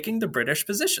up taking the British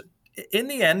position. In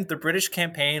the end, the British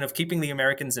campaign of keeping the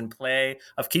Americans in play,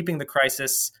 of keeping the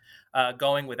crisis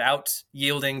going without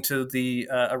yielding to the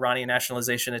Iranian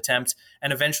nationalization attempt,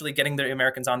 and eventually getting the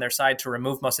Americans on their side to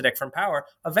remove Mossadegh from power,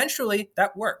 eventually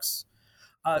that works.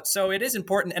 So it is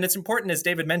important, and it's important, as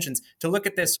David mentions, to look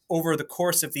at this over the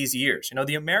course of these years.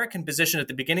 The American position at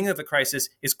the beginning of the crisis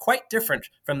is quite different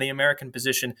from the American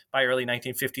position by early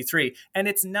 1953. And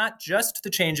it's not just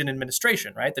the change in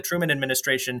administration, right? The Truman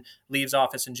administration leaves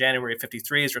office in January of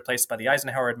 53, is replaced by the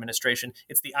Eisenhower administration.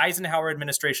 It's the Eisenhower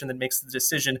administration that makes the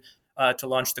decision to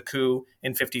launch the coup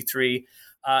in 53.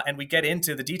 And we get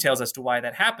into the details as to why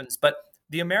that happens. But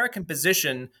the American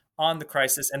position on the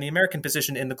crisis and the American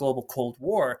position in the global Cold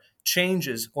War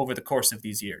changes over the course of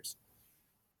these years.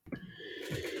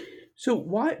 So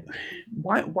why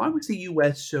was the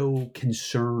U.S. so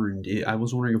concerned? I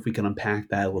was wondering if we can unpack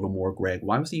that a little more, Greg.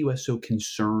 Why was the U.S. so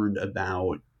concerned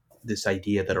about this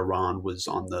idea that Iran was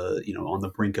on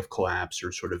the brink of collapse,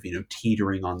 or sort of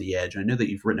teetering on the edge? I know that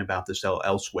you've written about this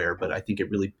elsewhere, but I think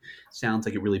it really sounds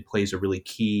like it really plays a really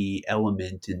key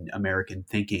element in American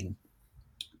thinking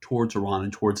towards Iran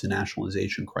and towards the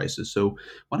nationalization crisis. So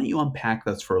why don't you unpack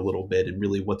that for a little bit, and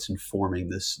really what's informing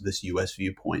this U.S.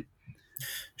 viewpoint?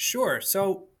 Sure.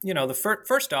 So,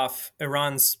 first off,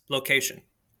 Iran's location.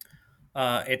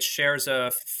 It shares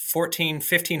a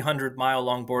 1,500 mile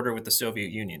long border with the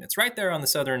Soviet Union. It's right there on the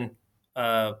southern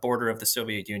border of the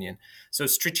Soviet Union. So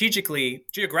strategically,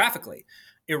 geographically,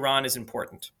 Iran is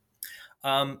important.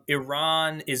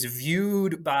 Iran is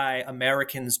viewed by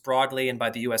Americans broadly and by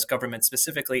the U.S. government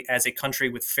specifically as a country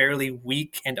with fairly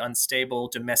weak and unstable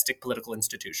domestic political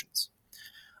institutions.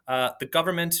 The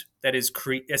government that is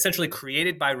essentially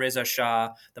created by Reza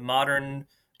Shah, the modern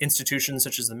institutions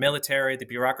such as the military, the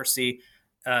bureaucracy,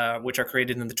 which are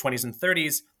created in the 20s and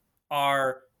 30s,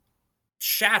 are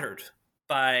shattered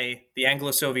by the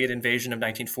Anglo-Soviet invasion of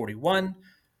 1941.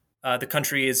 The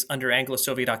country is under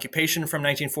Anglo-Soviet occupation from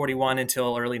 1941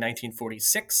 until early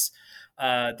 1946.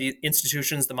 The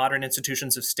institutions, the modern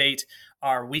institutions of state,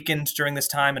 are weakened during this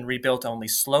time and rebuilt only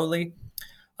slowly.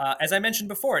 As I mentioned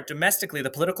before, domestically, the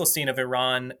political scene of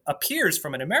Iran appears,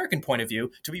 from an American point of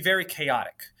view, to be very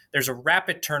chaotic. There's a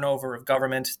rapid turnover of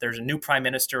government. There's a new prime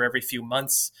minister every few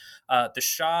months. The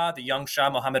Shah, the young Shah,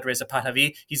 Mohammad Reza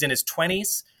Pahlavi, he's in his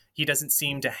 20s. He doesn't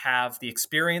seem to have the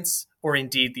experience or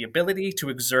indeed the ability to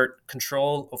exert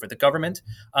control over the government.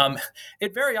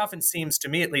 It very often seems, to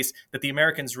me at least, that the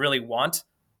Americans really want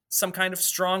some kind of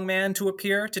strong man to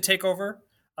appear to take over.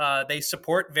 They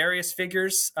support various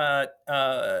figures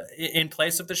in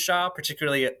place of the Shah,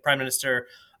 particularly Prime Minister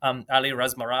Ali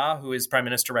Razmara, who is prime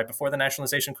minister right before the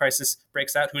nationalization crisis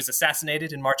breaks out, who was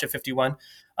assassinated in March of 51.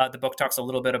 The book talks a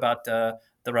little bit about the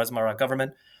Razmara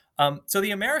government. So the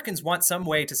Americans want some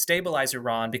way to stabilize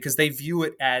Iran because they view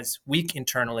it as weak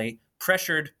internally,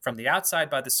 pressured from the outside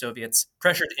by the Soviets,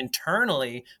 pressured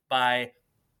internally by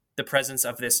the presence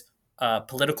of this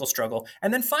political struggle.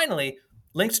 And then finally,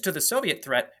 linked to the Soviet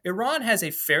threat, Iran has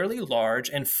a fairly large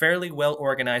and fairly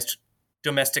well-organized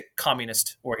domestic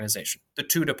communist organization, the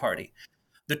Tudeh Party.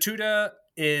 The Tudeh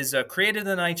is created in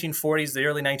the 1940s, the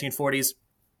early 1940s.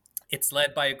 It's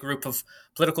led by a group of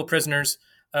political prisoners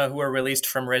who were released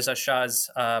from Reza Shah's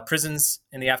prisons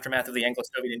in the aftermath of the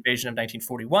Anglo-Soviet invasion of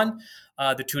 1941.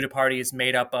 The Tudeh Party is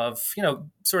made up of,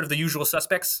 sort of the usual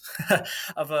suspects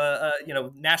of,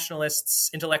 nationalists,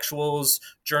 intellectuals,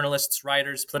 journalists,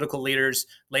 writers, political leaders,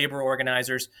 labor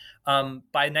organizers. By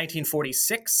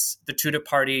 1946, the Tudeh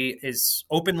Party is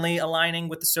openly aligning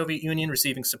with the Soviet Union,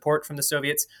 receiving support from the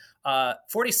Soviets.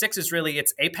 46 is really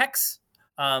its apex.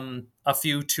 A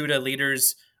few Tudeh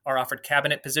leaders are offered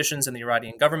cabinet positions in the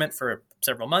Iranian government for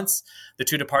several months. The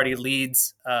Tudeh Party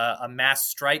leads a mass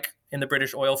strike in the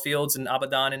British oil fields in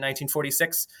Abadan in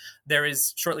 1946. There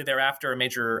is shortly thereafter a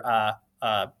major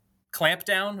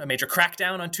clampdown, a major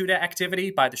crackdown on Tudeh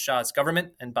activity by the Shah's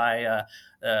government and by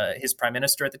his prime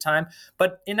minister at the time.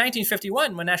 But in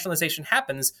 1951, when nationalization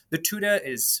happens, the Tudeh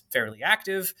is fairly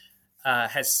active,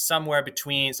 has somewhere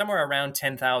around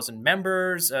 10,000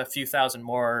 members, a few thousand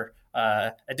more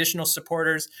additional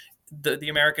supporters. The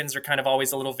Americans are kind of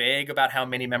always a little vague about how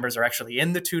many members are actually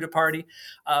in the Tudeh Party.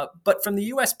 But from the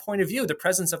U.S. point of view, the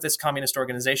presence of this communist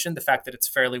organization, the fact that it's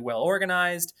fairly well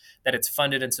organized, that it's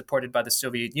funded and supported by the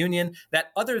Soviet Union,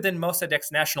 that other than Mossadegh's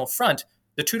National Front,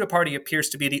 the Tudeh Party appears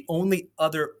to be the only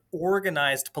other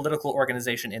organized political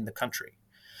organization in the country.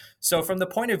 So from the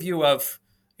point of view of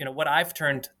what I've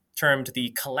termed the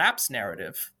collapse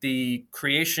narrative, the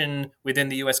creation within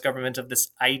the U.S. government of this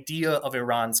idea of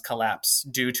Iran's collapse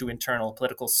due to internal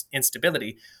political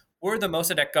instability, were the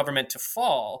Mossadegh government to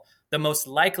fall, the most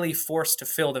likely force to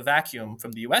fill the vacuum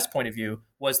from the U.S. point of view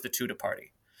was the Tudeh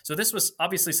Party. So this was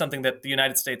obviously something that the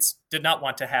United States did not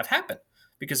want to have happen,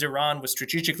 because Iran was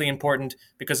strategically important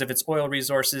because of its oil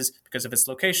resources, because of its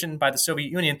location by the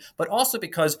Soviet Union, but also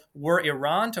because were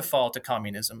Iran to fall to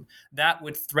communism, that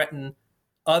would threaten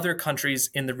other countries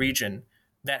in the region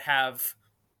that have,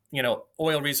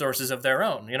 oil resources of their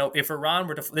own. If Iran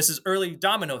were to, this is early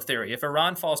domino theory. If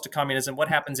Iran falls to communism, what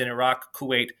happens in Iraq,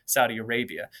 Kuwait, Saudi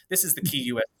Arabia? This is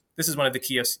one of the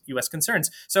key U.S.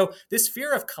 concerns. So this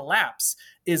fear of collapse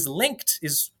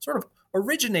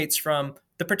originates from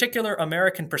the particular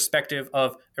American perspective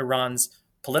of Iran's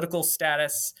political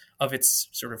status, of its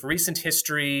sort of recent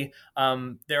history.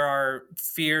 There are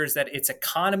fears that its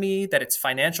economy, that its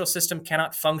financial system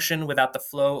cannot function without the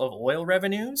flow of oil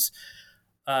revenues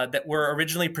that were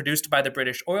originally produced by the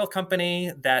British Oil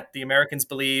Company, that the Americans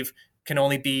believe can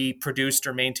only be produced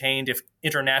or maintained if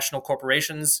international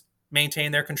corporations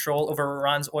maintain their control over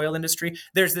Iran's oil industry.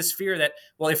 There's this fear that,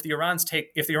 well, if the Iranians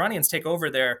take over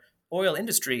their oil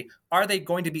industry, are they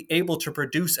going to be able to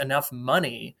produce enough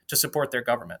money to support their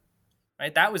government?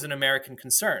 Right? That was an American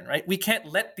concern, right? We can't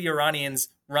let the Iranians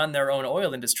run their own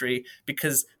oil industry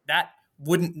because that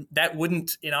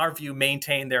wouldn't, in our view,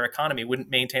 maintain their economy, wouldn't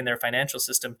maintain their financial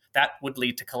system. That would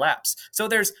lead to collapse. So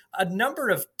there's a number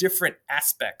of different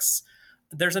aspects.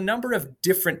 There's a number of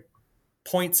different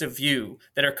points of view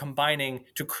that are combining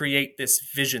to create this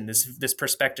vision, this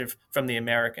perspective from the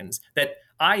Americans that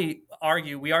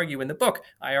we argue in the book,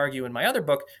 I argue in my other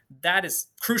book, that is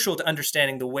crucial to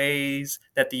understanding the ways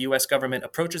that the U.S. government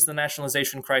approaches the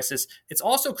nationalization crisis. It's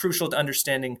also crucial to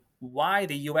understanding why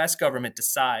the U.S. government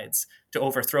decides to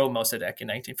overthrow Mossadegh in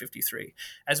 1953.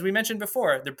 As we mentioned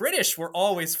before, the British were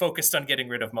always focused on getting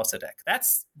rid of Mossadegh.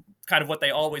 That's kind of what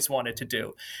they always wanted to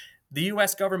do. The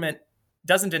U.S. government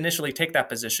doesn't initially take that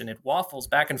position. It waffles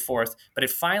back and forth, but it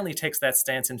finally takes that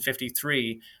stance in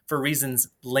 53 for reasons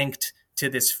linked to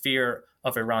this fear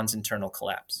of Iran's internal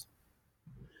collapse.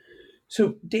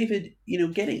 So, David,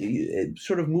 getting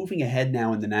sort of moving ahead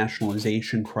now in the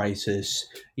nationalization crisis,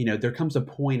 there comes a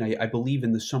point, I believe,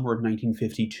 in the summer of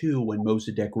 1952 when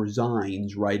Mossadegh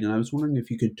resigns, right? And I was wondering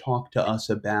if you could talk to us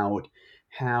about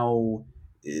how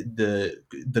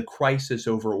the crisis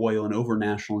over oil and over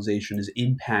nationalization is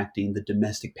impacting the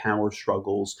domestic power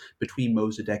struggles between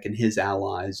Mossadegh and his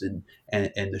allies and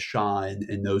the Shah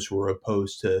and those who are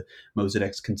opposed to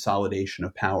Mossadegh's consolidation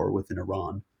of power within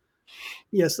Iran.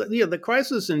 Yes, the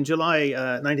crisis in July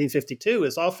 1952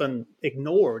 is often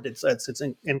ignored. It's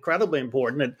incredibly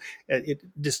important. It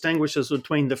distinguishes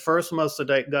between the first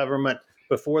Mossadegh government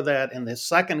before that and the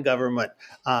second government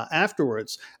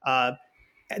afterwards.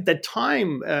 At the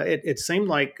time, it seemed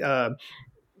like that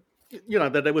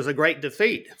it was a great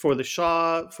defeat for the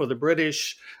Shah, for the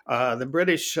British. The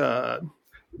British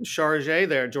chargé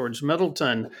there, George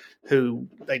Middleton, who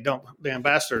the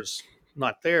ambassador's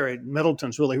not there.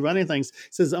 Middleton's really running things.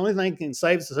 Says the only thing that can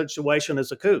save the situation is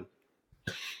a coup.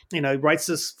 He writes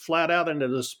this flat out in the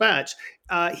dispatch.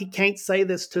 He can't say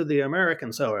this to the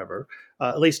Americans, however,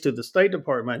 at least to the State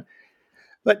Department.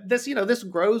 But this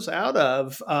grows out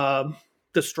of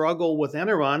the struggle within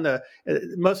Iran.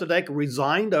 Mossadegh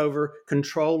resigned over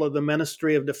control of the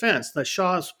Ministry of Defense, the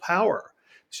Shah's power.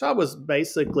 Shah was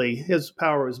basically, his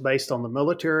power was based on the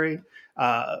military.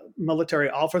 Military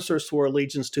officers swore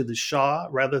allegiance to the Shah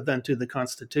rather than to the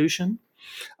Constitution.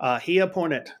 He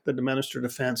appointed the Minister of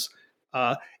Defense.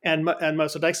 And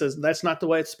Mossadegh says that's not the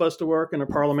way it's supposed to work in a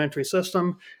parliamentary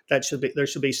system. There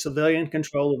should be civilian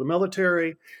control of the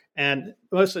military. And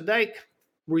Mossadegh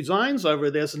resigns over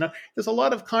this. And there's a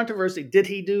lot of controversy. Did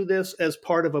he do this as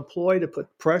part of a ploy to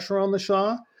put pressure on the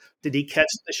Shah? Did he catch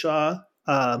the Shah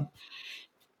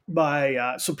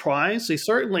by surprise? He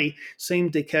certainly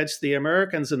seemed to catch the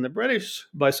Americans and the British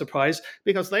by surprise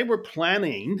because they were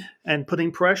planning and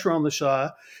putting pressure on the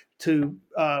Shah to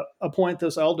appoint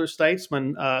this elder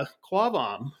statesman,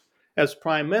 Quavam, as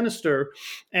prime minister.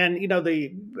 And,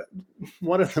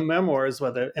 one of the memoirs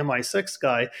by the MI6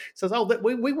 guy says,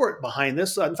 we weren't behind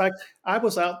this. In fact, I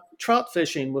was out trout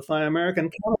fishing with my American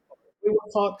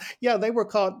counterpart. They were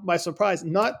caught by surprise,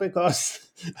 not because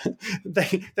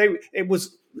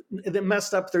it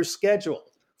messed up their schedule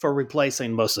for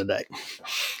replacing Mossadegh.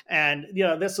 And,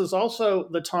 this is also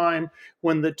the time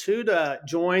when the Tudeh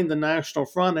joined the National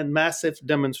Front in massive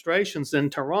demonstrations in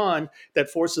Tehran that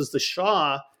forces the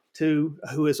Shah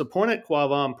who is appointed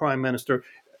Quavam prime minister,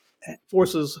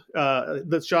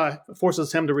 the Shah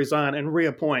forces him to resign and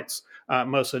reappoints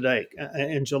Mossadegh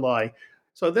in July.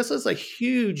 So this is a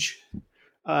huge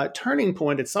turning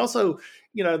point. It's also,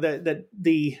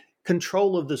 the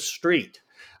control of the street.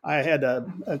 I had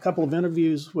a couple of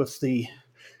interviews with the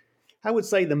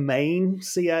main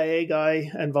CIA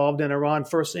guy involved in Iran,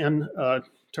 first in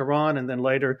Tehran and then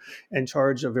later in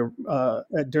charge of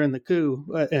during the coup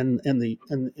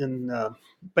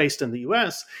based in the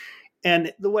U.S.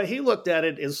 And the way he looked at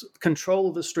it is control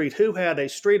of the street, who had a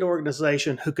street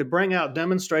organization who could bring out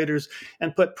demonstrators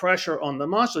and put pressure on the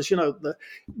Majlis.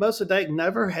 Mossadegh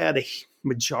never had a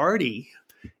majority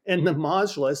in the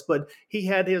Majlis, but he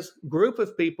had his group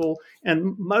of people,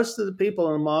 and most of the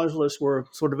people in the Majlis were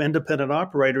sort of independent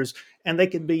operators, and they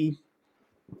could be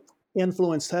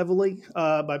influenced heavily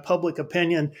by public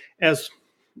opinion as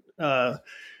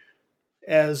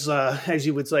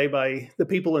you would say, by the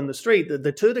people in the street.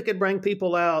 The Tudeh could bring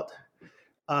people out.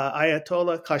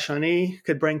 Ayatollah Kashani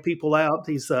could bring people out.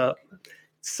 He's a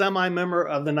semi-member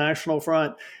of the National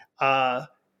Front.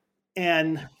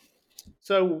 And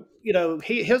so,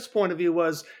 his point of view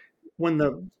was when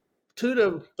the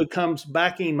Tudeh becomes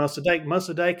backing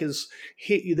Mossadegh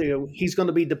he's going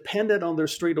to be dependent on their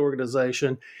street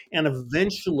organization, and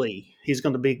eventually he's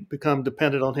going to become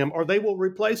dependent on him, or they will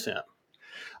replace him.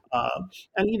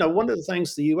 And one of the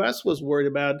things the U.S. was worried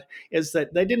about is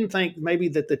that they didn't think maybe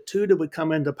that the Tudeh would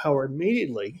come into power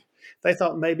immediately. They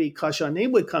thought maybe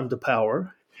Kashani would come to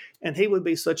power, and he would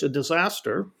be such a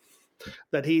disaster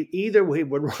that he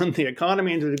would run the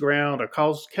economy into the ground or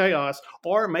cause chaos,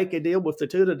 or make a deal with the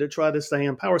Tudeh to try to stay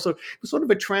in power. So it was sort of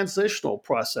a transitional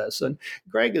process. And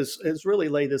Greg has really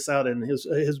laid this out in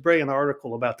his brilliant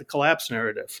article about the collapse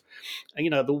narrative.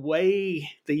 And, the way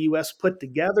the U.S. put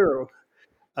together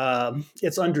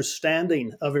its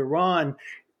understanding of Iran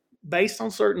based on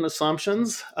certain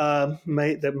assumptions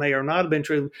that may or not have been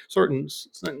true, in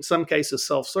some cases,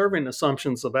 self-serving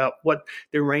assumptions about what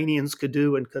the Iranians could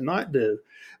do and could not do.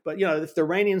 But, if the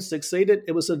Iranians succeeded,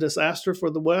 it was a disaster for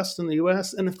the West and the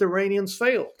U.S. And if the Iranians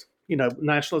failed,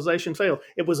 nationalization failed,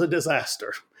 it was a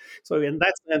disaster. So in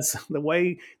that sense, the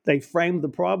way they framed the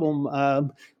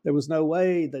problem, there was no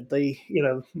way that they,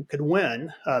 could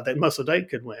win, that Mossadegh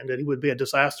could win, that he would be a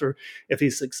disaster if he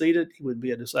succeeded. He would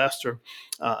be a disaster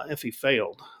if he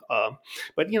failed.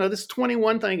 But, this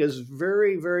 21 thing is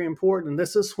very, very important.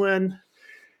 This is when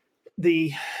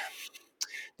the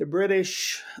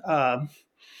British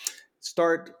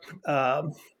start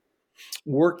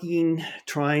working,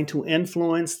 trying to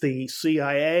influence the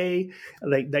CIA.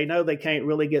 They know they can't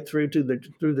really get through to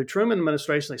the Truman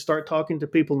administration. They start talking to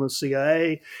people in the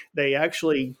CIA. They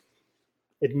actually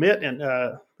admit, and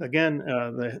again,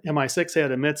 the MI6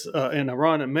 head admits, and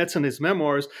Iran admits in his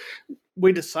memoirs,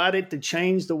 we decided to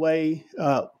change the way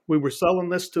we were selling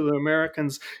this to the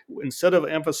Americans. Instead of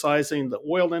emphasizing the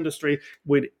oil industry,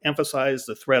 we'd emphasize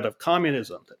the threat of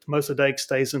communism. That Mossadegh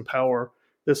stays in power,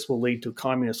 this will lead to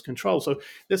communist control. So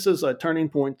this is a turning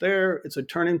point there. It's a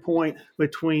turning point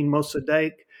between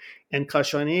Mossadegh and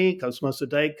Kashani, because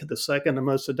Mossadegh, the second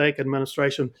Mossadegh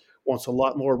administration, wants a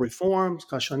lot more reforms.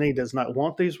 Kashani does not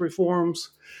want these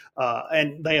reforms.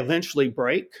 And they eventually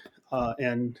break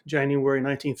in January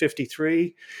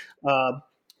 1953,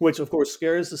 which of course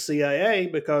scares the CIA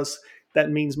because that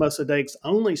means Mossadegh's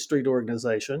only street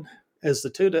organization is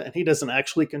the Tudeh, and he doesn't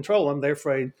actually control them. They're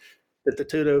afraid that the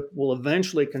Tudeh will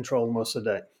eventually control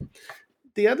Mossadegh.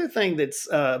 The other thing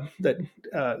that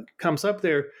comes up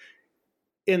there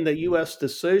in the U.S.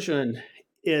 decision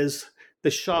is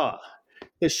the Shah.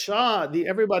 The Shah,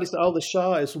 everybody said, the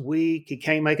Shah is weak, he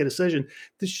can't make a decision.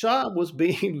 The Shah was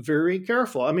being very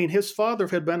careful. I mean, his father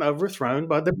had been overthrown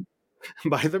by the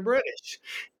British.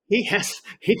 He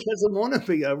doesn't want to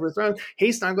be overthrown.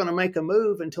 He's not going to make a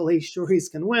move until he's sure he's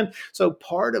going to win. So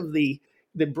part of the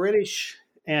British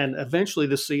and eventually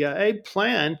the CIA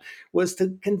plan was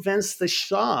to convince the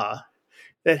Shah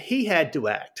that he had to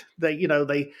act. They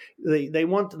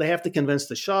have to convince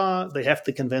the Shah, they have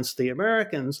to convince the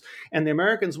Americans, and the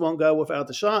Americans won't go without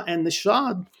the Shah. And the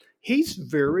Shah, he's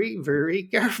very, very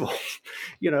careful.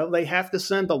 They have to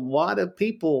send a lot of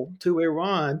people to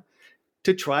Iran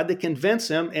to try to convince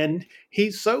him, and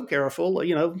he's so careful.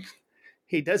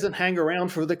 He doesn't hang around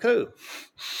for the coup.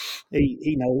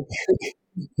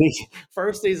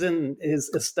 First he's in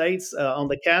his estates on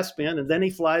the Caspian, and then he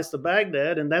flies to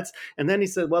Baghdad, and then he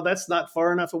said, well, that's not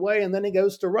far enough away, and then he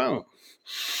goes to Rome.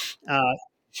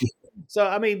 So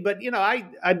I mean, but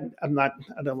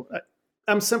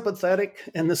I'm sympathetic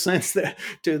in the sense that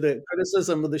to the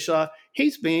criticism of the Shah.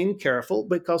 He's being careful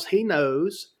because he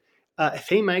knows if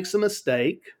he makes a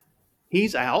mistake,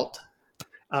 he's out.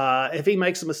 If he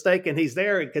makes a mistake and he's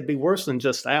there, it could be worse than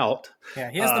just out. Yeah,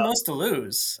 he has the most to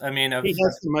lose. I mean, of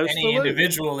any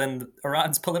individual in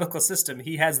Iran's political system,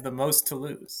 he has the most to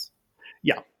lose.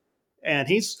 Yeah, and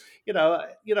he's,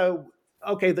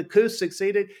 okay, the coup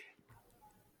succeeded.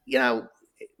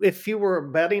 If you were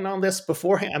betting on this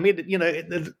beforehand, I mean,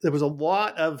 there was a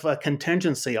lot of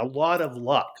contingency, a lot of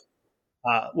luck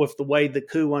with the way the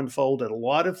coup unfolded. A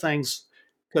lot of things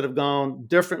could have gone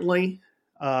differently.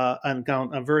 And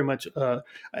gone very much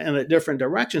in a different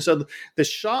direction. So the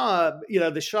Shah,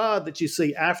 the Shah that you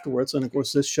see afterwards, and of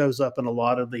course this shows up in a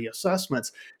lot of the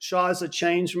assessments, Shah is a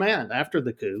changed man after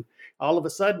the coup. All of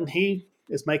a sudden he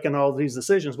is making all these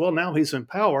decisions. Well, now he's in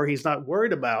power. He's not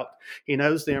worried about, he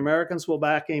knows the Americans will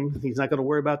back him. He's not going to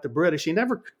worry about the British. He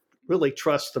never really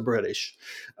trusts the British.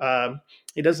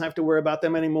 He doesn't have to worry about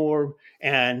them anymore.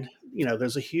 And,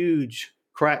 there's a huge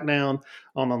crackdown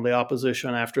on the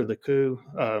opposition after the coup.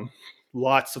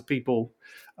 Lots of people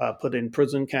put in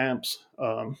prison camps.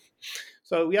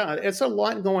 So yeah, it's a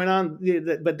lot going on.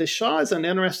 But the Shah is an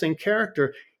interesting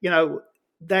character.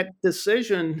 That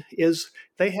decision is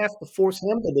they have to force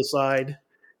him to decide,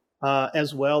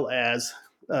 as well as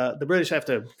the British have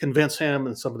to convince him,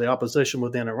 and some of the opposition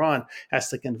within Iran has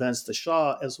to convince the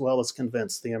Shah, as well as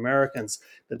convince the Americans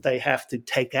that they have to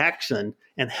take action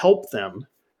and help them.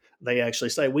 They actually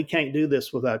say, we can't do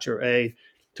this without your aid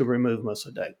to remove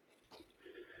Mossadegh.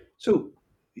 So,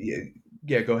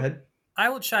 yeah, go ahead. I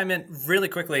will chime in really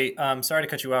quickly. Sorry to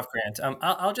cut you off, Grant.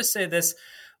 I'll just say this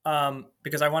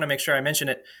because I want to make sure I mention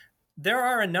it. There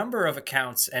are a number of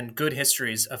accounts and good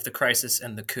histories of the crisis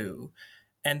and the coup.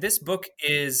 And this book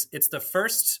it's the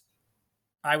first,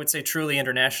 I would say, truly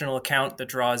international account that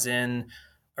draws in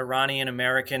Iranian,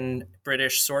 American,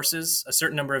 British sources. A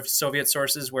certain number of Soviet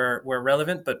sources were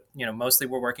relevant, but mostly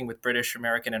we're working with British,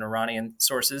 American, and Iranian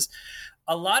sources.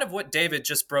 A lot of what David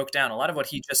just broke down, a lot of what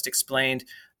he just explained,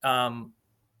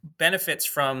 benefits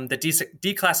from the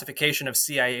declassification of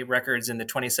CIA records in the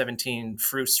 2017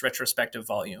 Frus retrospective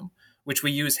volume, which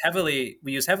we use heavily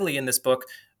in this book,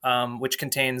 which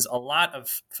contains a lot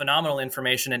of phenomenal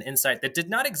information and insight that did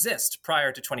not exist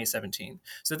prior to 2017.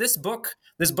 So this book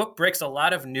breaks a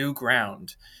lot of new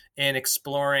ground in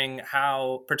exploring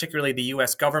how particularly the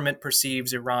U.S. government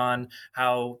perceives Iran,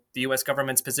 how the U.S.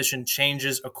 government's position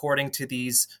changes according to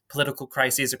these political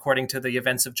crises, according to the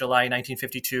events of July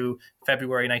 1952,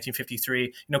 February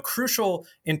 1953. Crucial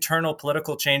internal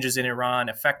political changes in Iran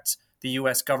affect the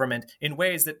U.S. government in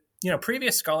ways that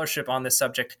previous scholarship on this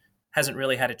subject hasn't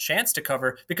really had a chance to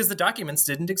cover because the documents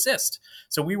didn't exist.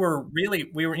 So we were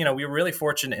really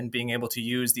fortunate in being able to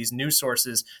use these new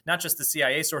sources, not just the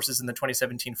CIA sources in the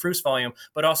 2017 Frus volume,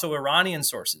 but also Iranian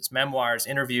sources, memoirs,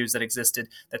 interviews that existed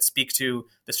that speak to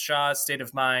the Shah's state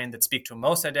of mind, that speak to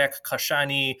Mossadegh,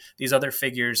 Kashani, these other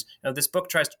figures. This book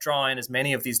tries to draw in as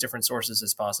many of these different sources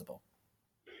as possible.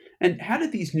 And how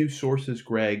did these new sources,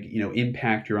 Greg,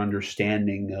 impact your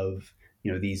understanding of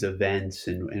these events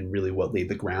and really what laid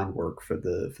the groundwork for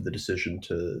the decision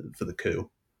for the coup?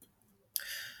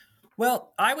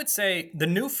 Well, I would say the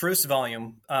new Frus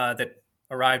volume that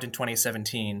arrived in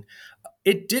 2017,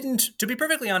 it didn't, to be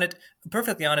perfectly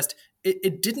honest,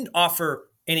 it didn't offer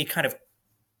any kind of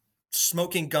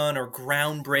smoking gun or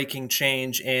groundbreaking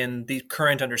change in the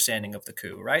current understanding of the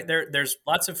coup, right? There's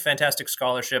lots of fantastic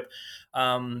scholarship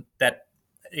that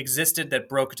existed that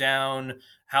broke down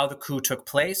how the coup took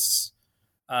place,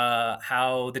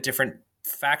 how the different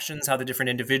factions, how the different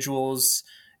individuals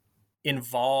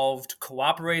involved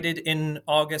cooperated in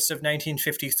August of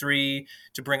 1953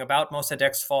 to bring about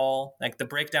Mossadegh's fall. Like the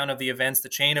breakdown of the events, the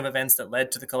chain of events that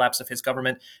led to the collapse of his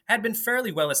government had been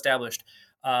fairly well established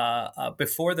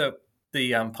before the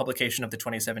publication of the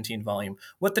 2017 volume.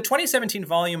 What the 2017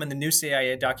 volume and the new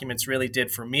CIA documents really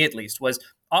did, for me at least, was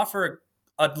offer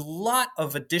a lot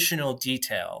of additional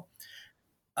detail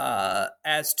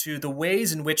as to the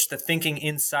ways in which the thinking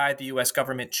inside the U.S.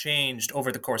 government changed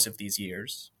over the course of these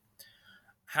years,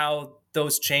 how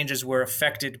those changes were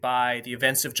affected by the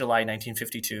events of July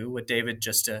 1952, what David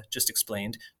just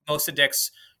explained,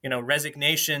 Mossadegh's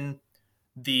resignation,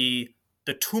 the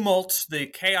tumult, the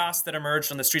chaos that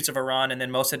emerged on the streets of Iran, and then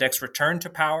Mossadegh's return to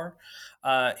power.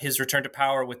 His return to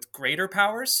power with greater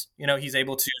powers. He's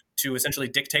able to essentially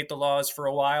dictate the laws for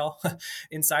a while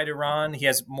inside Iran. He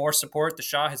has more support. The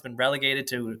Shah has been relegated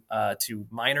to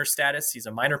minor status. He's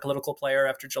a minor political player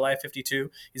after July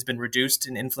 52. He's been reduced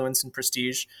in influence and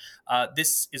prestige.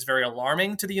 This is very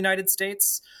alarming to the United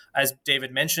States. As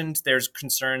David mentioned, there's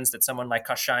concerns that someone like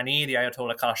Kashani, the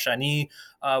Ayatollah Kashani,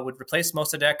 would replace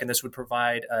Mossadegh, and this would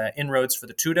provide inroads for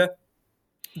the Tudeh.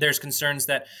 There's concerns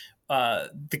that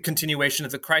the continuation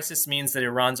of the crisis means that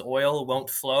Iran's oil won't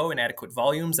flow in adequate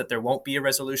volumes, that there won't be a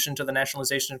resolution to the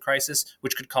nationalization crisis,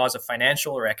 which could cause a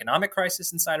financial or economic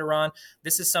crisis inside Iran.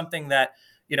 This is something that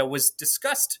was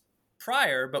discussed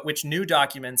prior, but which new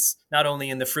documents, not only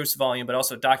in the Frus volume, but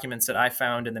also documents that I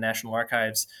found in the National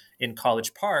Archives in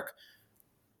College Park,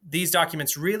 these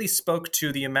documents really spoke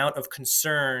to the amount of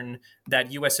concern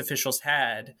that U.S. officials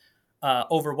had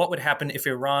over what would happen if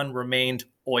Iran remained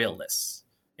oilless.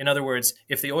 In other words,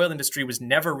 if the oil industry was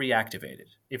never reactivated,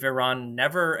 if Iran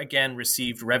never again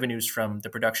received revenues from the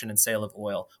production and sale of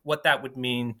oil, what that would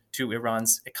mean to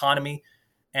Iran's economy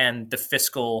and the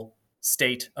fiscal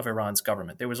state of Iran's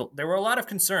government. There were a lot of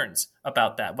concerns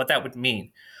about that, what that would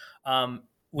mean,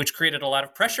 which created a lot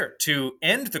of pressure to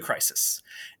end the crisis.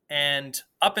 And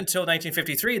up until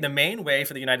 1953, the main way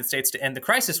for the United States to end the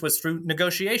crisis was through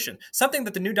negotiation. Something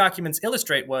that the new documents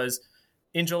illustrate was,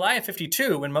 in July of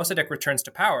 52, when Mossadegh returns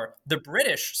to power, the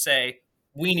British say,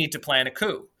 we need to plan a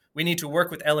coup. We need to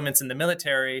work with elements in the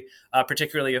military,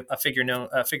 particularly a figure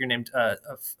named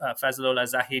Fazlollah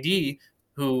Zahedi,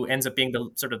 who ends up being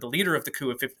the leader of the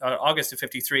coup of August of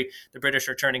 53. The British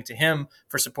are turning to him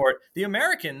for support. The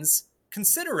Americans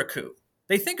consider a coup.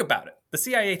 They think about it. The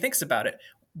CIA thinks about it.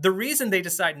 The reason they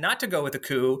decide not to go with a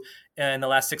coup in the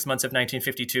last 6 months of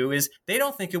 1952 is they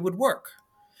don't think it would work.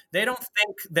 They don't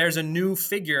think there's a new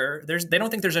figure. They don't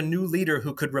think there's a new leader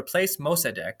who could replace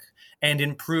Mossadegh and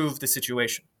improve the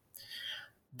situation.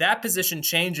 That position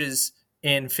changes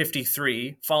in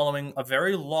 53 following a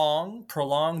very long,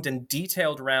 prolonged, and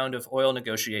detailed round of oil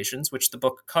negotiations, which the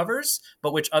book covers,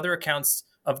 but which other accounts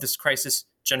of this crisis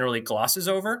generally glosses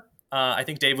over. I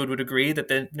think David would agree that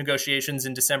the negotiations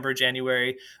in December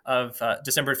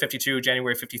 52,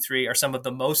 January 53 are some of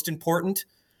the most important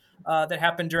that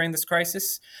happened during this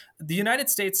crisis. The United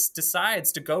States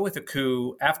decides to go with a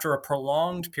coup after a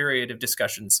prolonged period of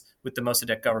discussions with the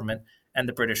Mossadegh government and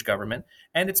the British government.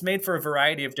 And it's made for a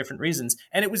variety of different reasons.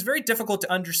 And it was very difficult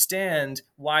to understand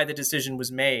why the decision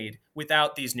was made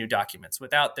without these new documents,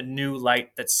 without the new light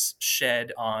that's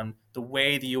shed on the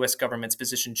way the U.S. government's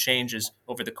position changes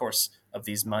over the course of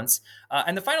these months.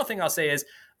 And the final thing I'll say is,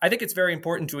 I think it's very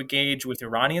important to engage with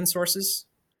Iranian sources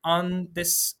on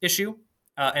this issue.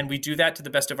 And we do that to the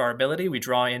best of our ability. We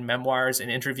draw in memoirs and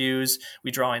interviews.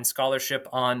 We draw in scholarship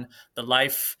on the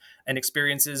life and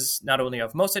experiences not only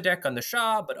of Mossadegh and the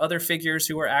Shah, but other figures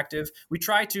who are active. We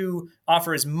try to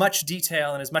offer as much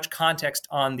detail and as much context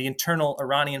on the internal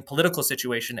Iranian political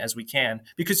situation as we can,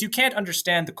 because you can't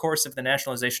understand the course of the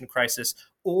nationalization crisis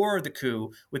or the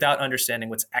coup without understanding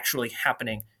what's actually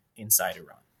happening inside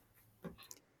Iran.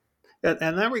 In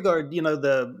that regard,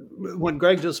 when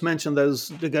Greg just mentioned those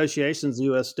negotiations the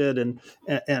U.S. did in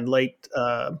late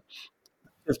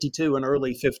 52 and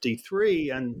early 53,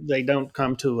 and they don't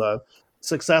come to a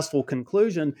successful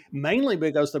conclusion, mainly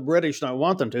because the British don't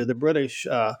want them to. The British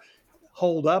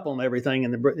hold up on everything,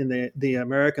 and the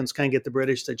Americans can't get the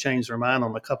British to change their mind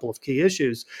on a couple of key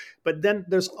issues. But then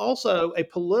there's also a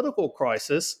political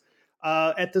crisis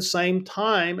at the same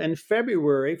time in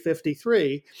February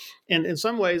 53. And in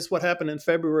some ways, what happened in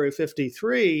February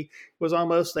 53 was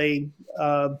almost a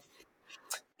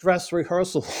dress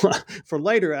rehearsal for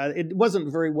later. It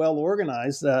wasn't very well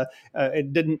organized.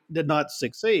 It did not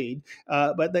succeed.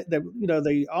 But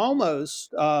they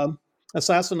almost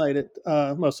assassinated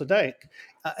Mossadegh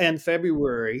in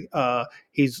February.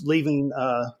 He's leaving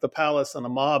the palace, and a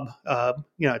mob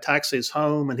attacks his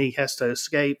home, and he has to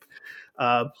escape.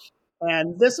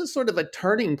 And this is sort of a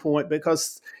turning point,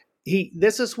 because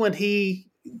this is when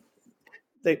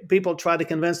people try to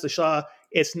convince the Shah,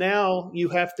 it's now you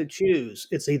have to choose.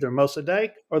 It's either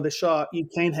Mossadegh or the Shah. You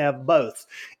can't have both.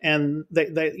 And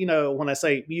when I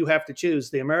say you have to choose,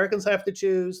 the Americans have to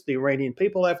choose, the Iranian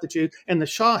people have to choose, and the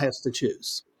Shah has to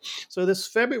choose. So this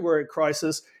February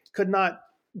crisis could not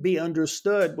be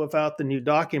understood without the new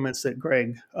documents that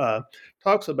Greg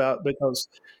talks about, because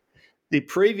the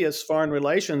previous foreign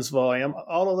relations volume,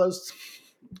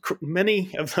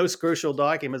 many of those crucial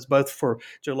documents, both for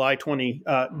July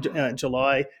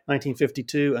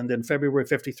 1952 and then February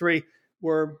 53,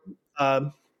 were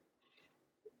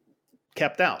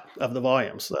kept out of the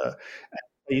volumes.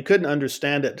 You couldn't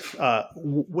understand it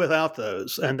without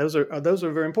those, and those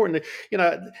are very important.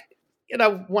 When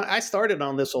I started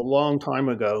on this a long time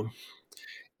ago.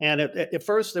 And at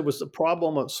first, there was the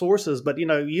problem of sources, but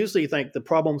usually you think the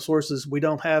problem of sources, we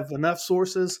don't have enough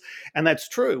sources, and that's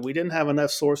true. We didn't have enough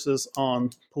sources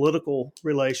on political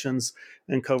relations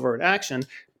and covert action,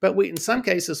 but in some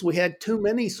cases we had too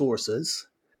many sources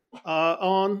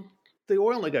on the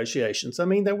oil negotiations. I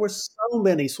mean, there were so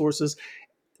many sources.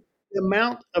 The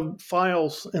amount of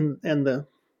files in the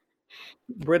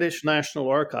British National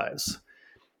Archives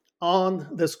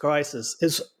on this crisis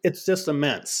it's just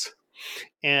immense.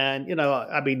 And,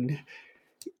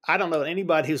 I don't know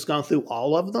anybody who's gone through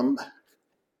all of them.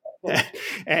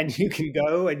 And you can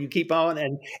go and you keep on.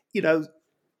 And,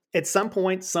 at some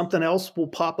point, something else will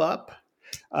pop up.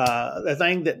 The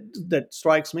thing that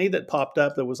strikes me that popped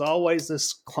up, there was always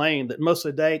this claim that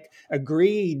Mossadegh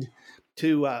agreed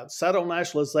to settle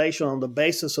nationalization on the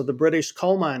basis of the British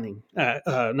coal mining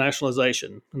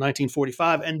nationalization in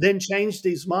 1945, and then changed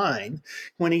his mind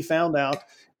when he found out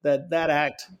that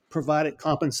act provided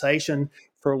compensation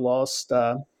for lost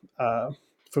for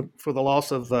the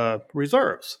loss of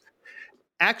reserves.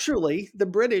 Actually, the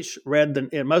British read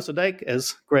Mossadegh,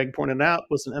 as Greg pointed out,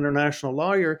 was an international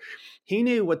lawyer. He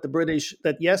knew what the British,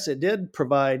 that yes, it did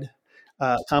provide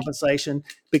compensation,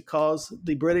 because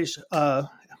the British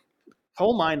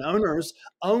coal mine owners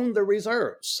owned the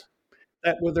reserves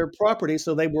that were their property,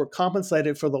 so they were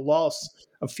compensated for the loss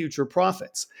of future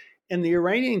profits. In the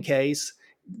Iranian case,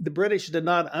 the British did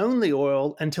not own the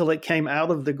oil until it came out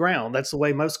of the ground. That's the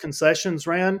way most concessions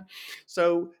ran.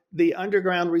 So the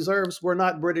underground reserves were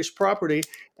not British property.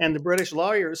 And the British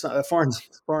lawyers, a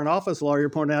foreign office lawyer,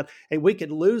 pointed out, hey, we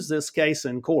could lose this case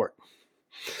in court,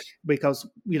 because,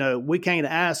 we can't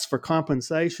ask for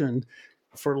compensation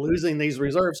for losing these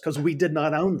reserves because we did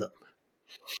not own them.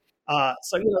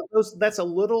 That's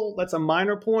a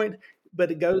minor point,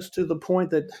 but it goes to the point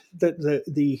that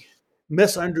the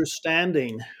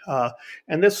misunderstanding,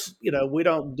 and this, we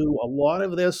don't do a lot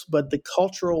of this, but the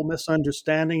cultural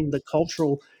misunderstanding, the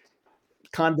cultural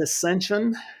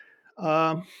condescension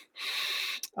of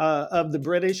the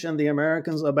British and the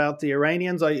Americans about the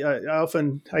Iranians. I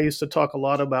used to talk a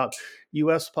lot about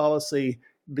U.S. policy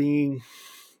being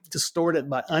distorted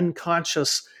by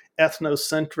unconscious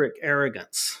ethnocentric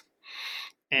arrogance.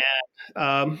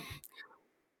 And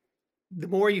the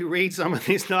more you read some of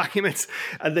these documents,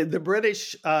 the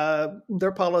British,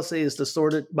 their policy is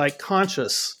distorted by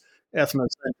conscious ethnocentric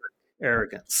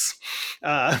arrogance.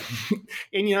 And,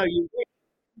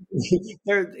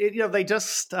 they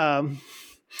just,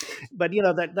 but,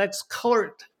 that's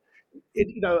colored.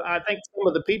 I think some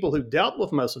of the people who dealt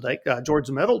with Mossadegh, George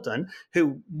Middleton,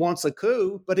 who wants a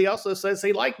coup, but he also says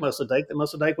he liked Mossadegh, that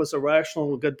Mossadegh was a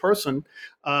rational, good person.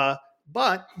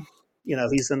 But,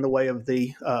 he's in the way of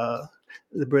the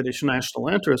British national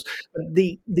interest.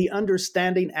 The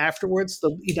understanding afterwards,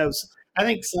 I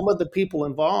think some of the people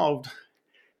involved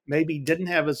maybe didn't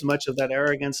have as much of that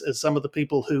arrogance as some of the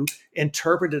people who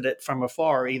interpreted it from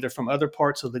afar, either from other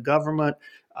parts of the government,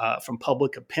 from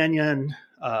public opinion.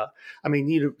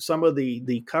 Some of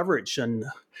the coverage in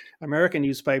American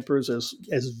newspapers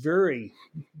is very,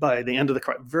 by the end of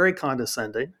the very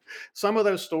condescending. Some of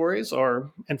those stories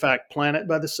are, in fact, planted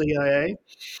by the CIA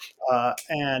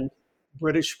and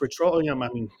British Petroleum.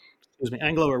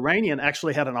 Anglo-Iranian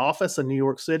actually had an office in New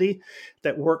York City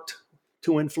that worked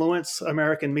to influence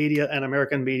American media and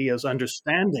American media's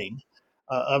understanding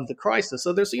of the crisis.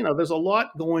 So there's a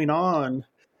lot going on.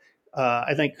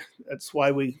 I think that's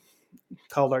why we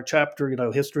called our chapter,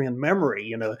 history and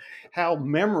memory. How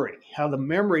the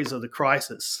memories of the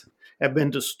crisis have been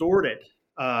distorted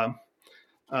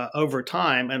over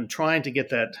time, and trying to get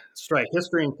that straight.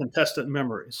 History and contested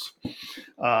memories.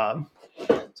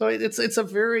 So it's a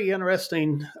very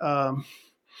interesting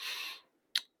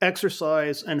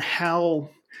exercise in how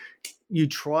you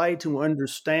try to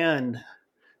understand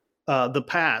the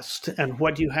past and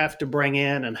what you have to bring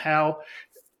in, and how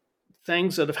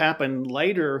things that have happened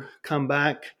later come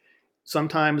back.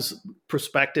 Sometimes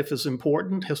perspective is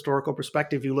important, historical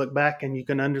perspective. You look back and you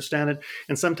can understand it.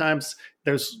 And sometimes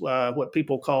there's what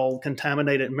people call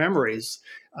contaminated memories.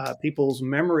 People's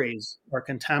memories are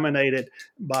contaminated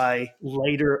by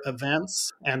later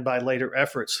events and by later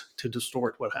efforts to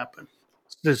distort what happened,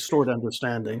 distort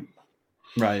understanding.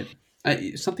 Right.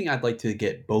 Something I'd like to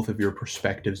get both of your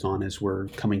perspectives on as we're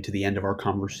coming to the end of our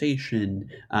conversation.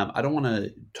 I don't want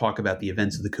to talk about the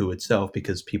events of the coup itself,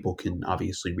 because people can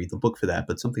obviously read the book for that.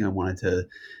 But something I wanted to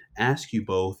ask you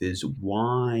both is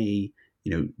why,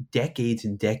 decades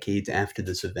and decades after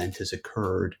this event has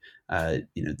occurred, I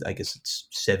guess it's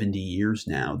 70 years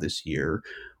now this year,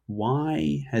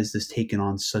 why has this taken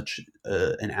on such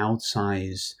an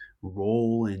outsized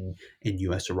role in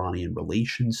U.S.-Iranian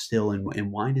relations still,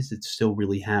 and why does it still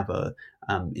really have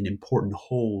an important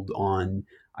hold on,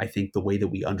 I think, the way that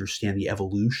we understand the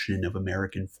evolution of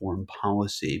American foreign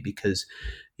policy? Because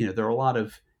there are a lot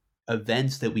of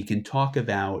events that we can talk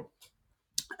about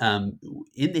in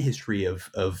the history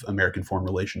of American foreign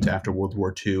relations after World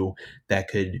War II that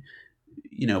could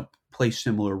play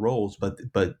similar roles, but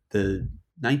the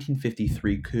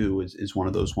 1953 coup is one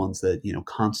of those ones that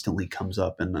constantly comes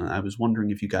up, and I was wondering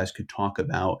if you guys could talk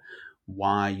about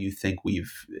why you think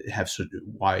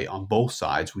why on both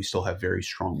sides we still have very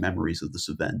strong memories of this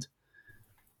event.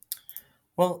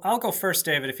 Well, I'll go first,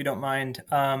 David, if you don't mind,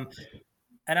 and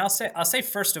I'll say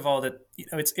first of all that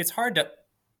it's hard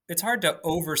to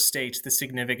overstate the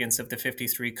significance of the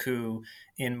 53 coup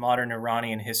in modern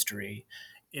Iranian history.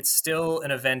 It's still an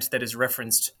event that is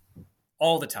referenced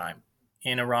all the time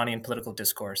in Iranian political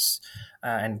discourse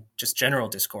and just general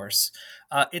discourse.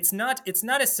 It's not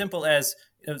as simple as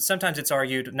sometimes it's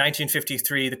argued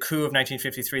 1953, the coup of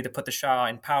 1953 that put the Shah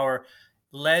in power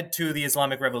led to the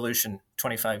Islamic Revolution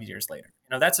 25 years later.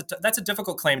 That's a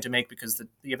difficult claim to make because the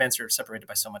events are separated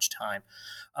by so much time.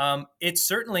 It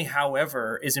certainly,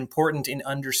 however, is important in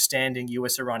understanding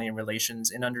U.S.-Iranian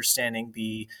relations, in understanding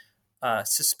the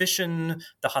suspicion,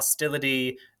 the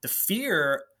hostility, the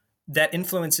fear that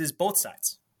influences both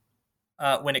sides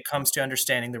when it comes to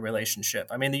understanding the relationship.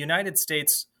 I mean, the United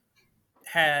States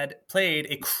had played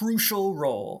a crucial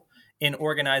role in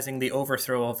organizing the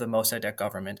overthrow of the Mossadegh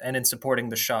government and in supporting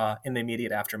the Shah in the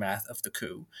immediate aftermath of the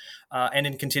coup, and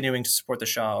in continuing to support the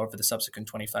Shah over the subsequent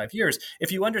 25 years.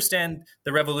 If you understand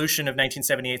the revolution of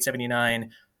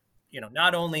 1978-79,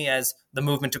 not only as the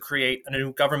movement to create a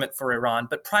new government for Iran,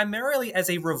 but primarily as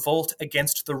a revolt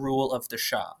against the rule of the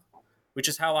Shah, which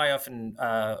is how I often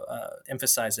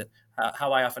emphasize it,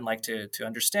 how I often like to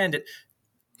understand it.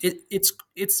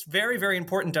 It's very, very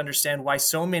important to understand why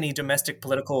so many domestic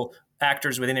political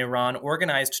actors within Iran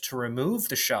organized to remove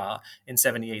the Shah in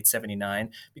 78,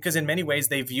 79, because in many ways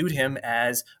they viewed him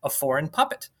as a foreign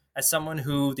puppet, as someone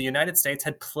who the United States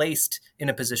had placed in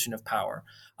a position of power.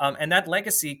 And that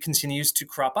legacy continues to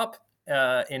crop up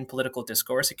in political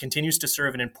discourse. It continues to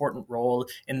serve an important role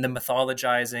in the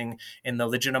mythologizing, in the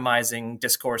legitimizing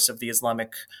discourse of the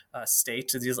Islamic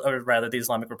State, or rather the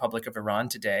Islamic Republic of Iran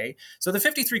today. So the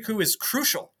 53 coup is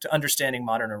crucial to understanding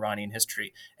modern Iranian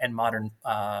history and modern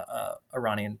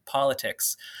Iranian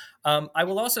politics. I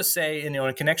will also say, in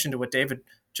connection to what David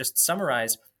just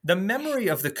summarized, the memory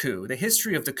of the coup, the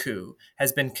history of the coup,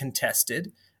 has been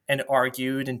contested and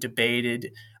argued and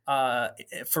debated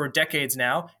for decades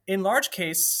now. In many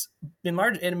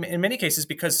cases,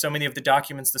 because so many of the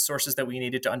documents, the sources that we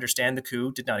needed to understand the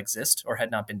coup, did not exist or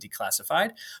had not been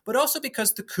declassified, but also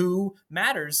because the coup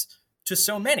matters to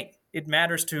so many. It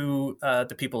matters to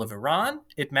the people of Iran.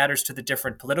 It matters to the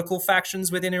different political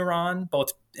factions within Iran,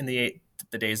 both in the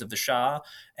days of the Shah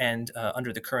and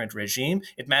under the current regime.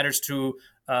 It matters to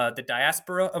the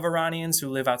diaspora of Iranians who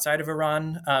live outside of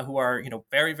Iran, who are,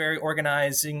 very, very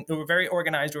organized, who are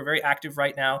very active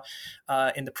right now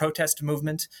in the protest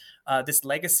movement. This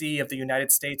legacy of the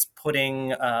United States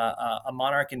putting a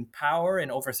monarch in power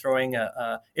and overthrowing,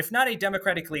 if not a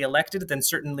democratically elected, then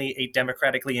certainly a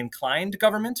democratically inclined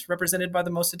government represented by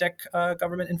the Mossadegh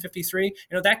government in 53,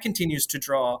 that continues to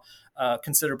draw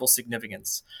considerable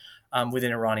significance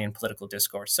within Iranian political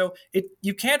discourse. So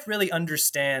you can't really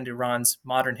understand Iran's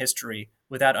modern history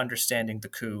without understanding the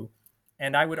coup.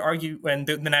 And I would argue, and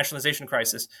the nationalization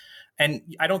crisis, and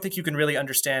I don't think you can really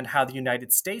understand how the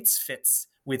United States fits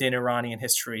within Iranian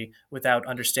history without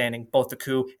understanding both the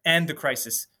coup and the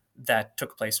crisis that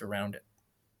took place around it.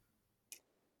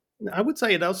 I would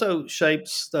say it also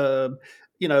shapes the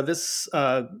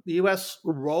U.S.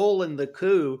 role in the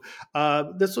coup.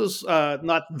 This was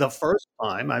not the first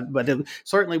time, but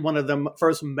certainly one of the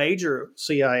first major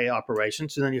CIA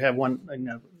operations. And then you have one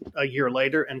a year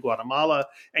later in Guatemala,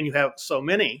 and you have so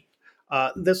many.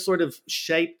 This sort of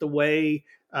shaped the way,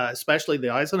 especially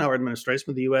the Eisenhower administration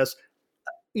of the U.S.,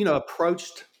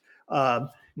 approached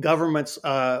governments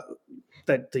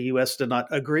that the U.S. did not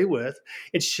agree with.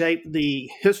 It shaped the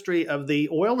history of the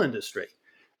oil industry.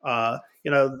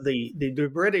 The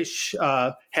British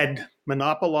had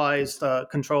monopolized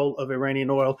control of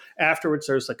Iranian oil. Afterwards,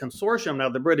 there's a consortium. Now,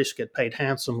 the British get paid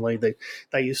handsomely.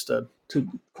 They used to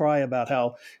cry about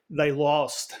how they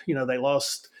lost.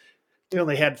 They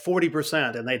only had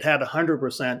 40% and they'd had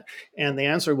 100%. And the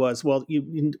answer was, well,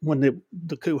 when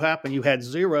the coup happened, you had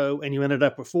 0 and you ended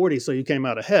up with 40, so you came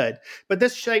out ahead. But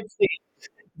this shapes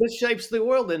the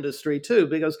oil industry too,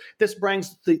 because this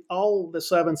brings all the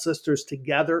Seven Sisters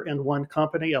together in one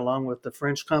company, along with the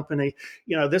French company.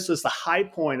 This is the high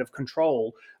point of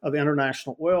control of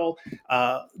international oil.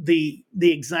 The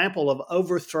example of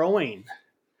overthrowing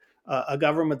a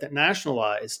government that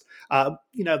nationalized,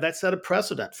 that set a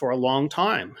precedent for a long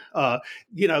time.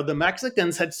 The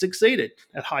Mexicans had succeeded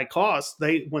at high cost.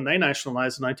 When they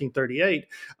nationalized in 1938,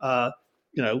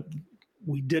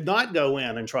 we did not go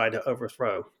in and try to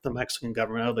overthrow the Mexican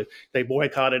government. They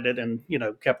boycotted it and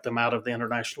kept them out of the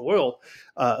international oil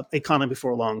economy for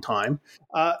a long time.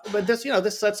 But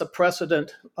this sets a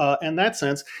precedent in that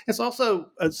sense. It's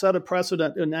also set a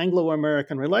precedent in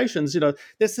Anglo-American relations.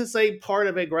 This is a part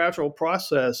of a gradual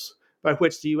process by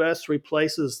which the U.S.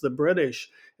 replaces the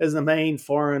British as the main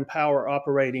foreign power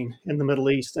operating in the Middle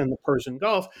East and the Persian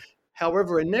Gulf.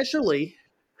 However, initially,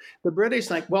 the British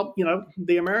think,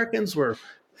 the Americans were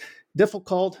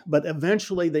difficult, but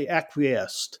eventually they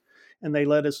acquiesced and they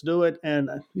let us do it. And,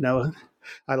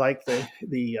 I like to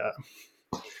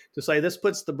say this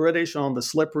puts the British on the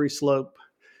slippery slope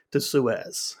to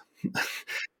Suez.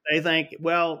 They think,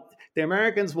 the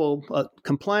Americans will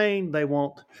complain. They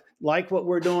won't like what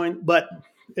we're doing. But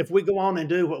if we go on and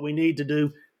do what we need to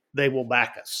do, they will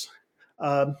back us.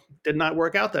 Did not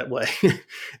work out that way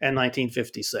in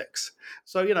 1956.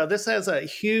 So, this has a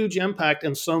huge impact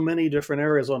in so many different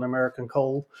areas on American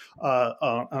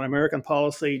on American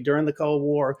policy during the Cold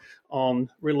War, on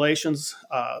relations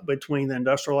between the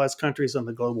industrialized countries and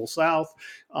the global South,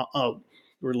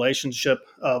 relationship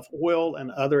of oil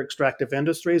and other extractive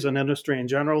industries and industry in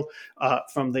general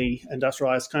from the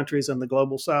industrialized countries and the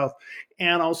global South,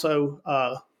 and also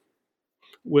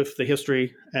with the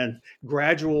history and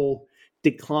gradual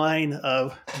decline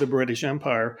of the British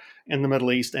Empire in the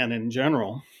Middle East and in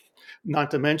general,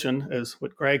 not to mention, as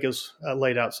what Greg has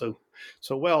laid out so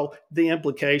well, the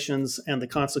implications and the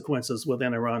consequences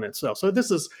within Iran itself. So this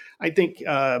is, I think,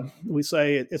 we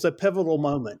say it's a pivotal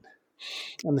moment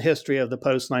in the history of the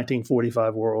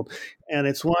post-1945 world. And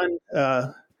it's one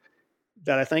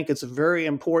that I think it's very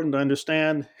important to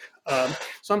understand.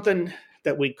 Something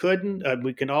that we couldn't,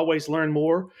 we can always learn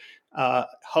more.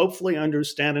 Hopefully,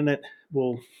 understanding it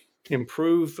will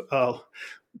improve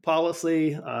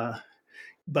policy.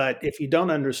 But if you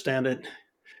don't understand it,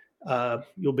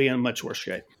 you'll be in much worse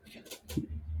shape.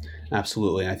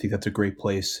 Absolutely. I think that's a great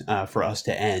place for us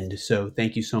to end. So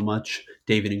thank you so much,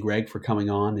 David and Greg, for coming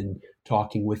on and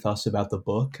talking with us about the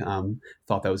book.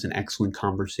 Thought that was an excellent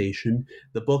conversation.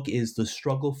 The book is The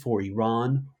Struggle for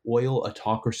Iran, Oil,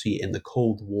 Autocracy, and the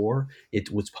Cold War. It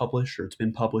was published, or it's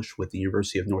been published with the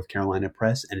University of North Carolina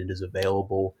Press, and it is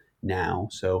available now.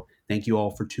 So thank you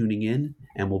all for tuning in,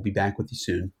 and we'll be back with you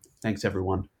soon. Thanks,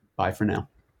 everyone. Bye for now.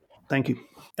 Thank you.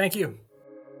 Thank you.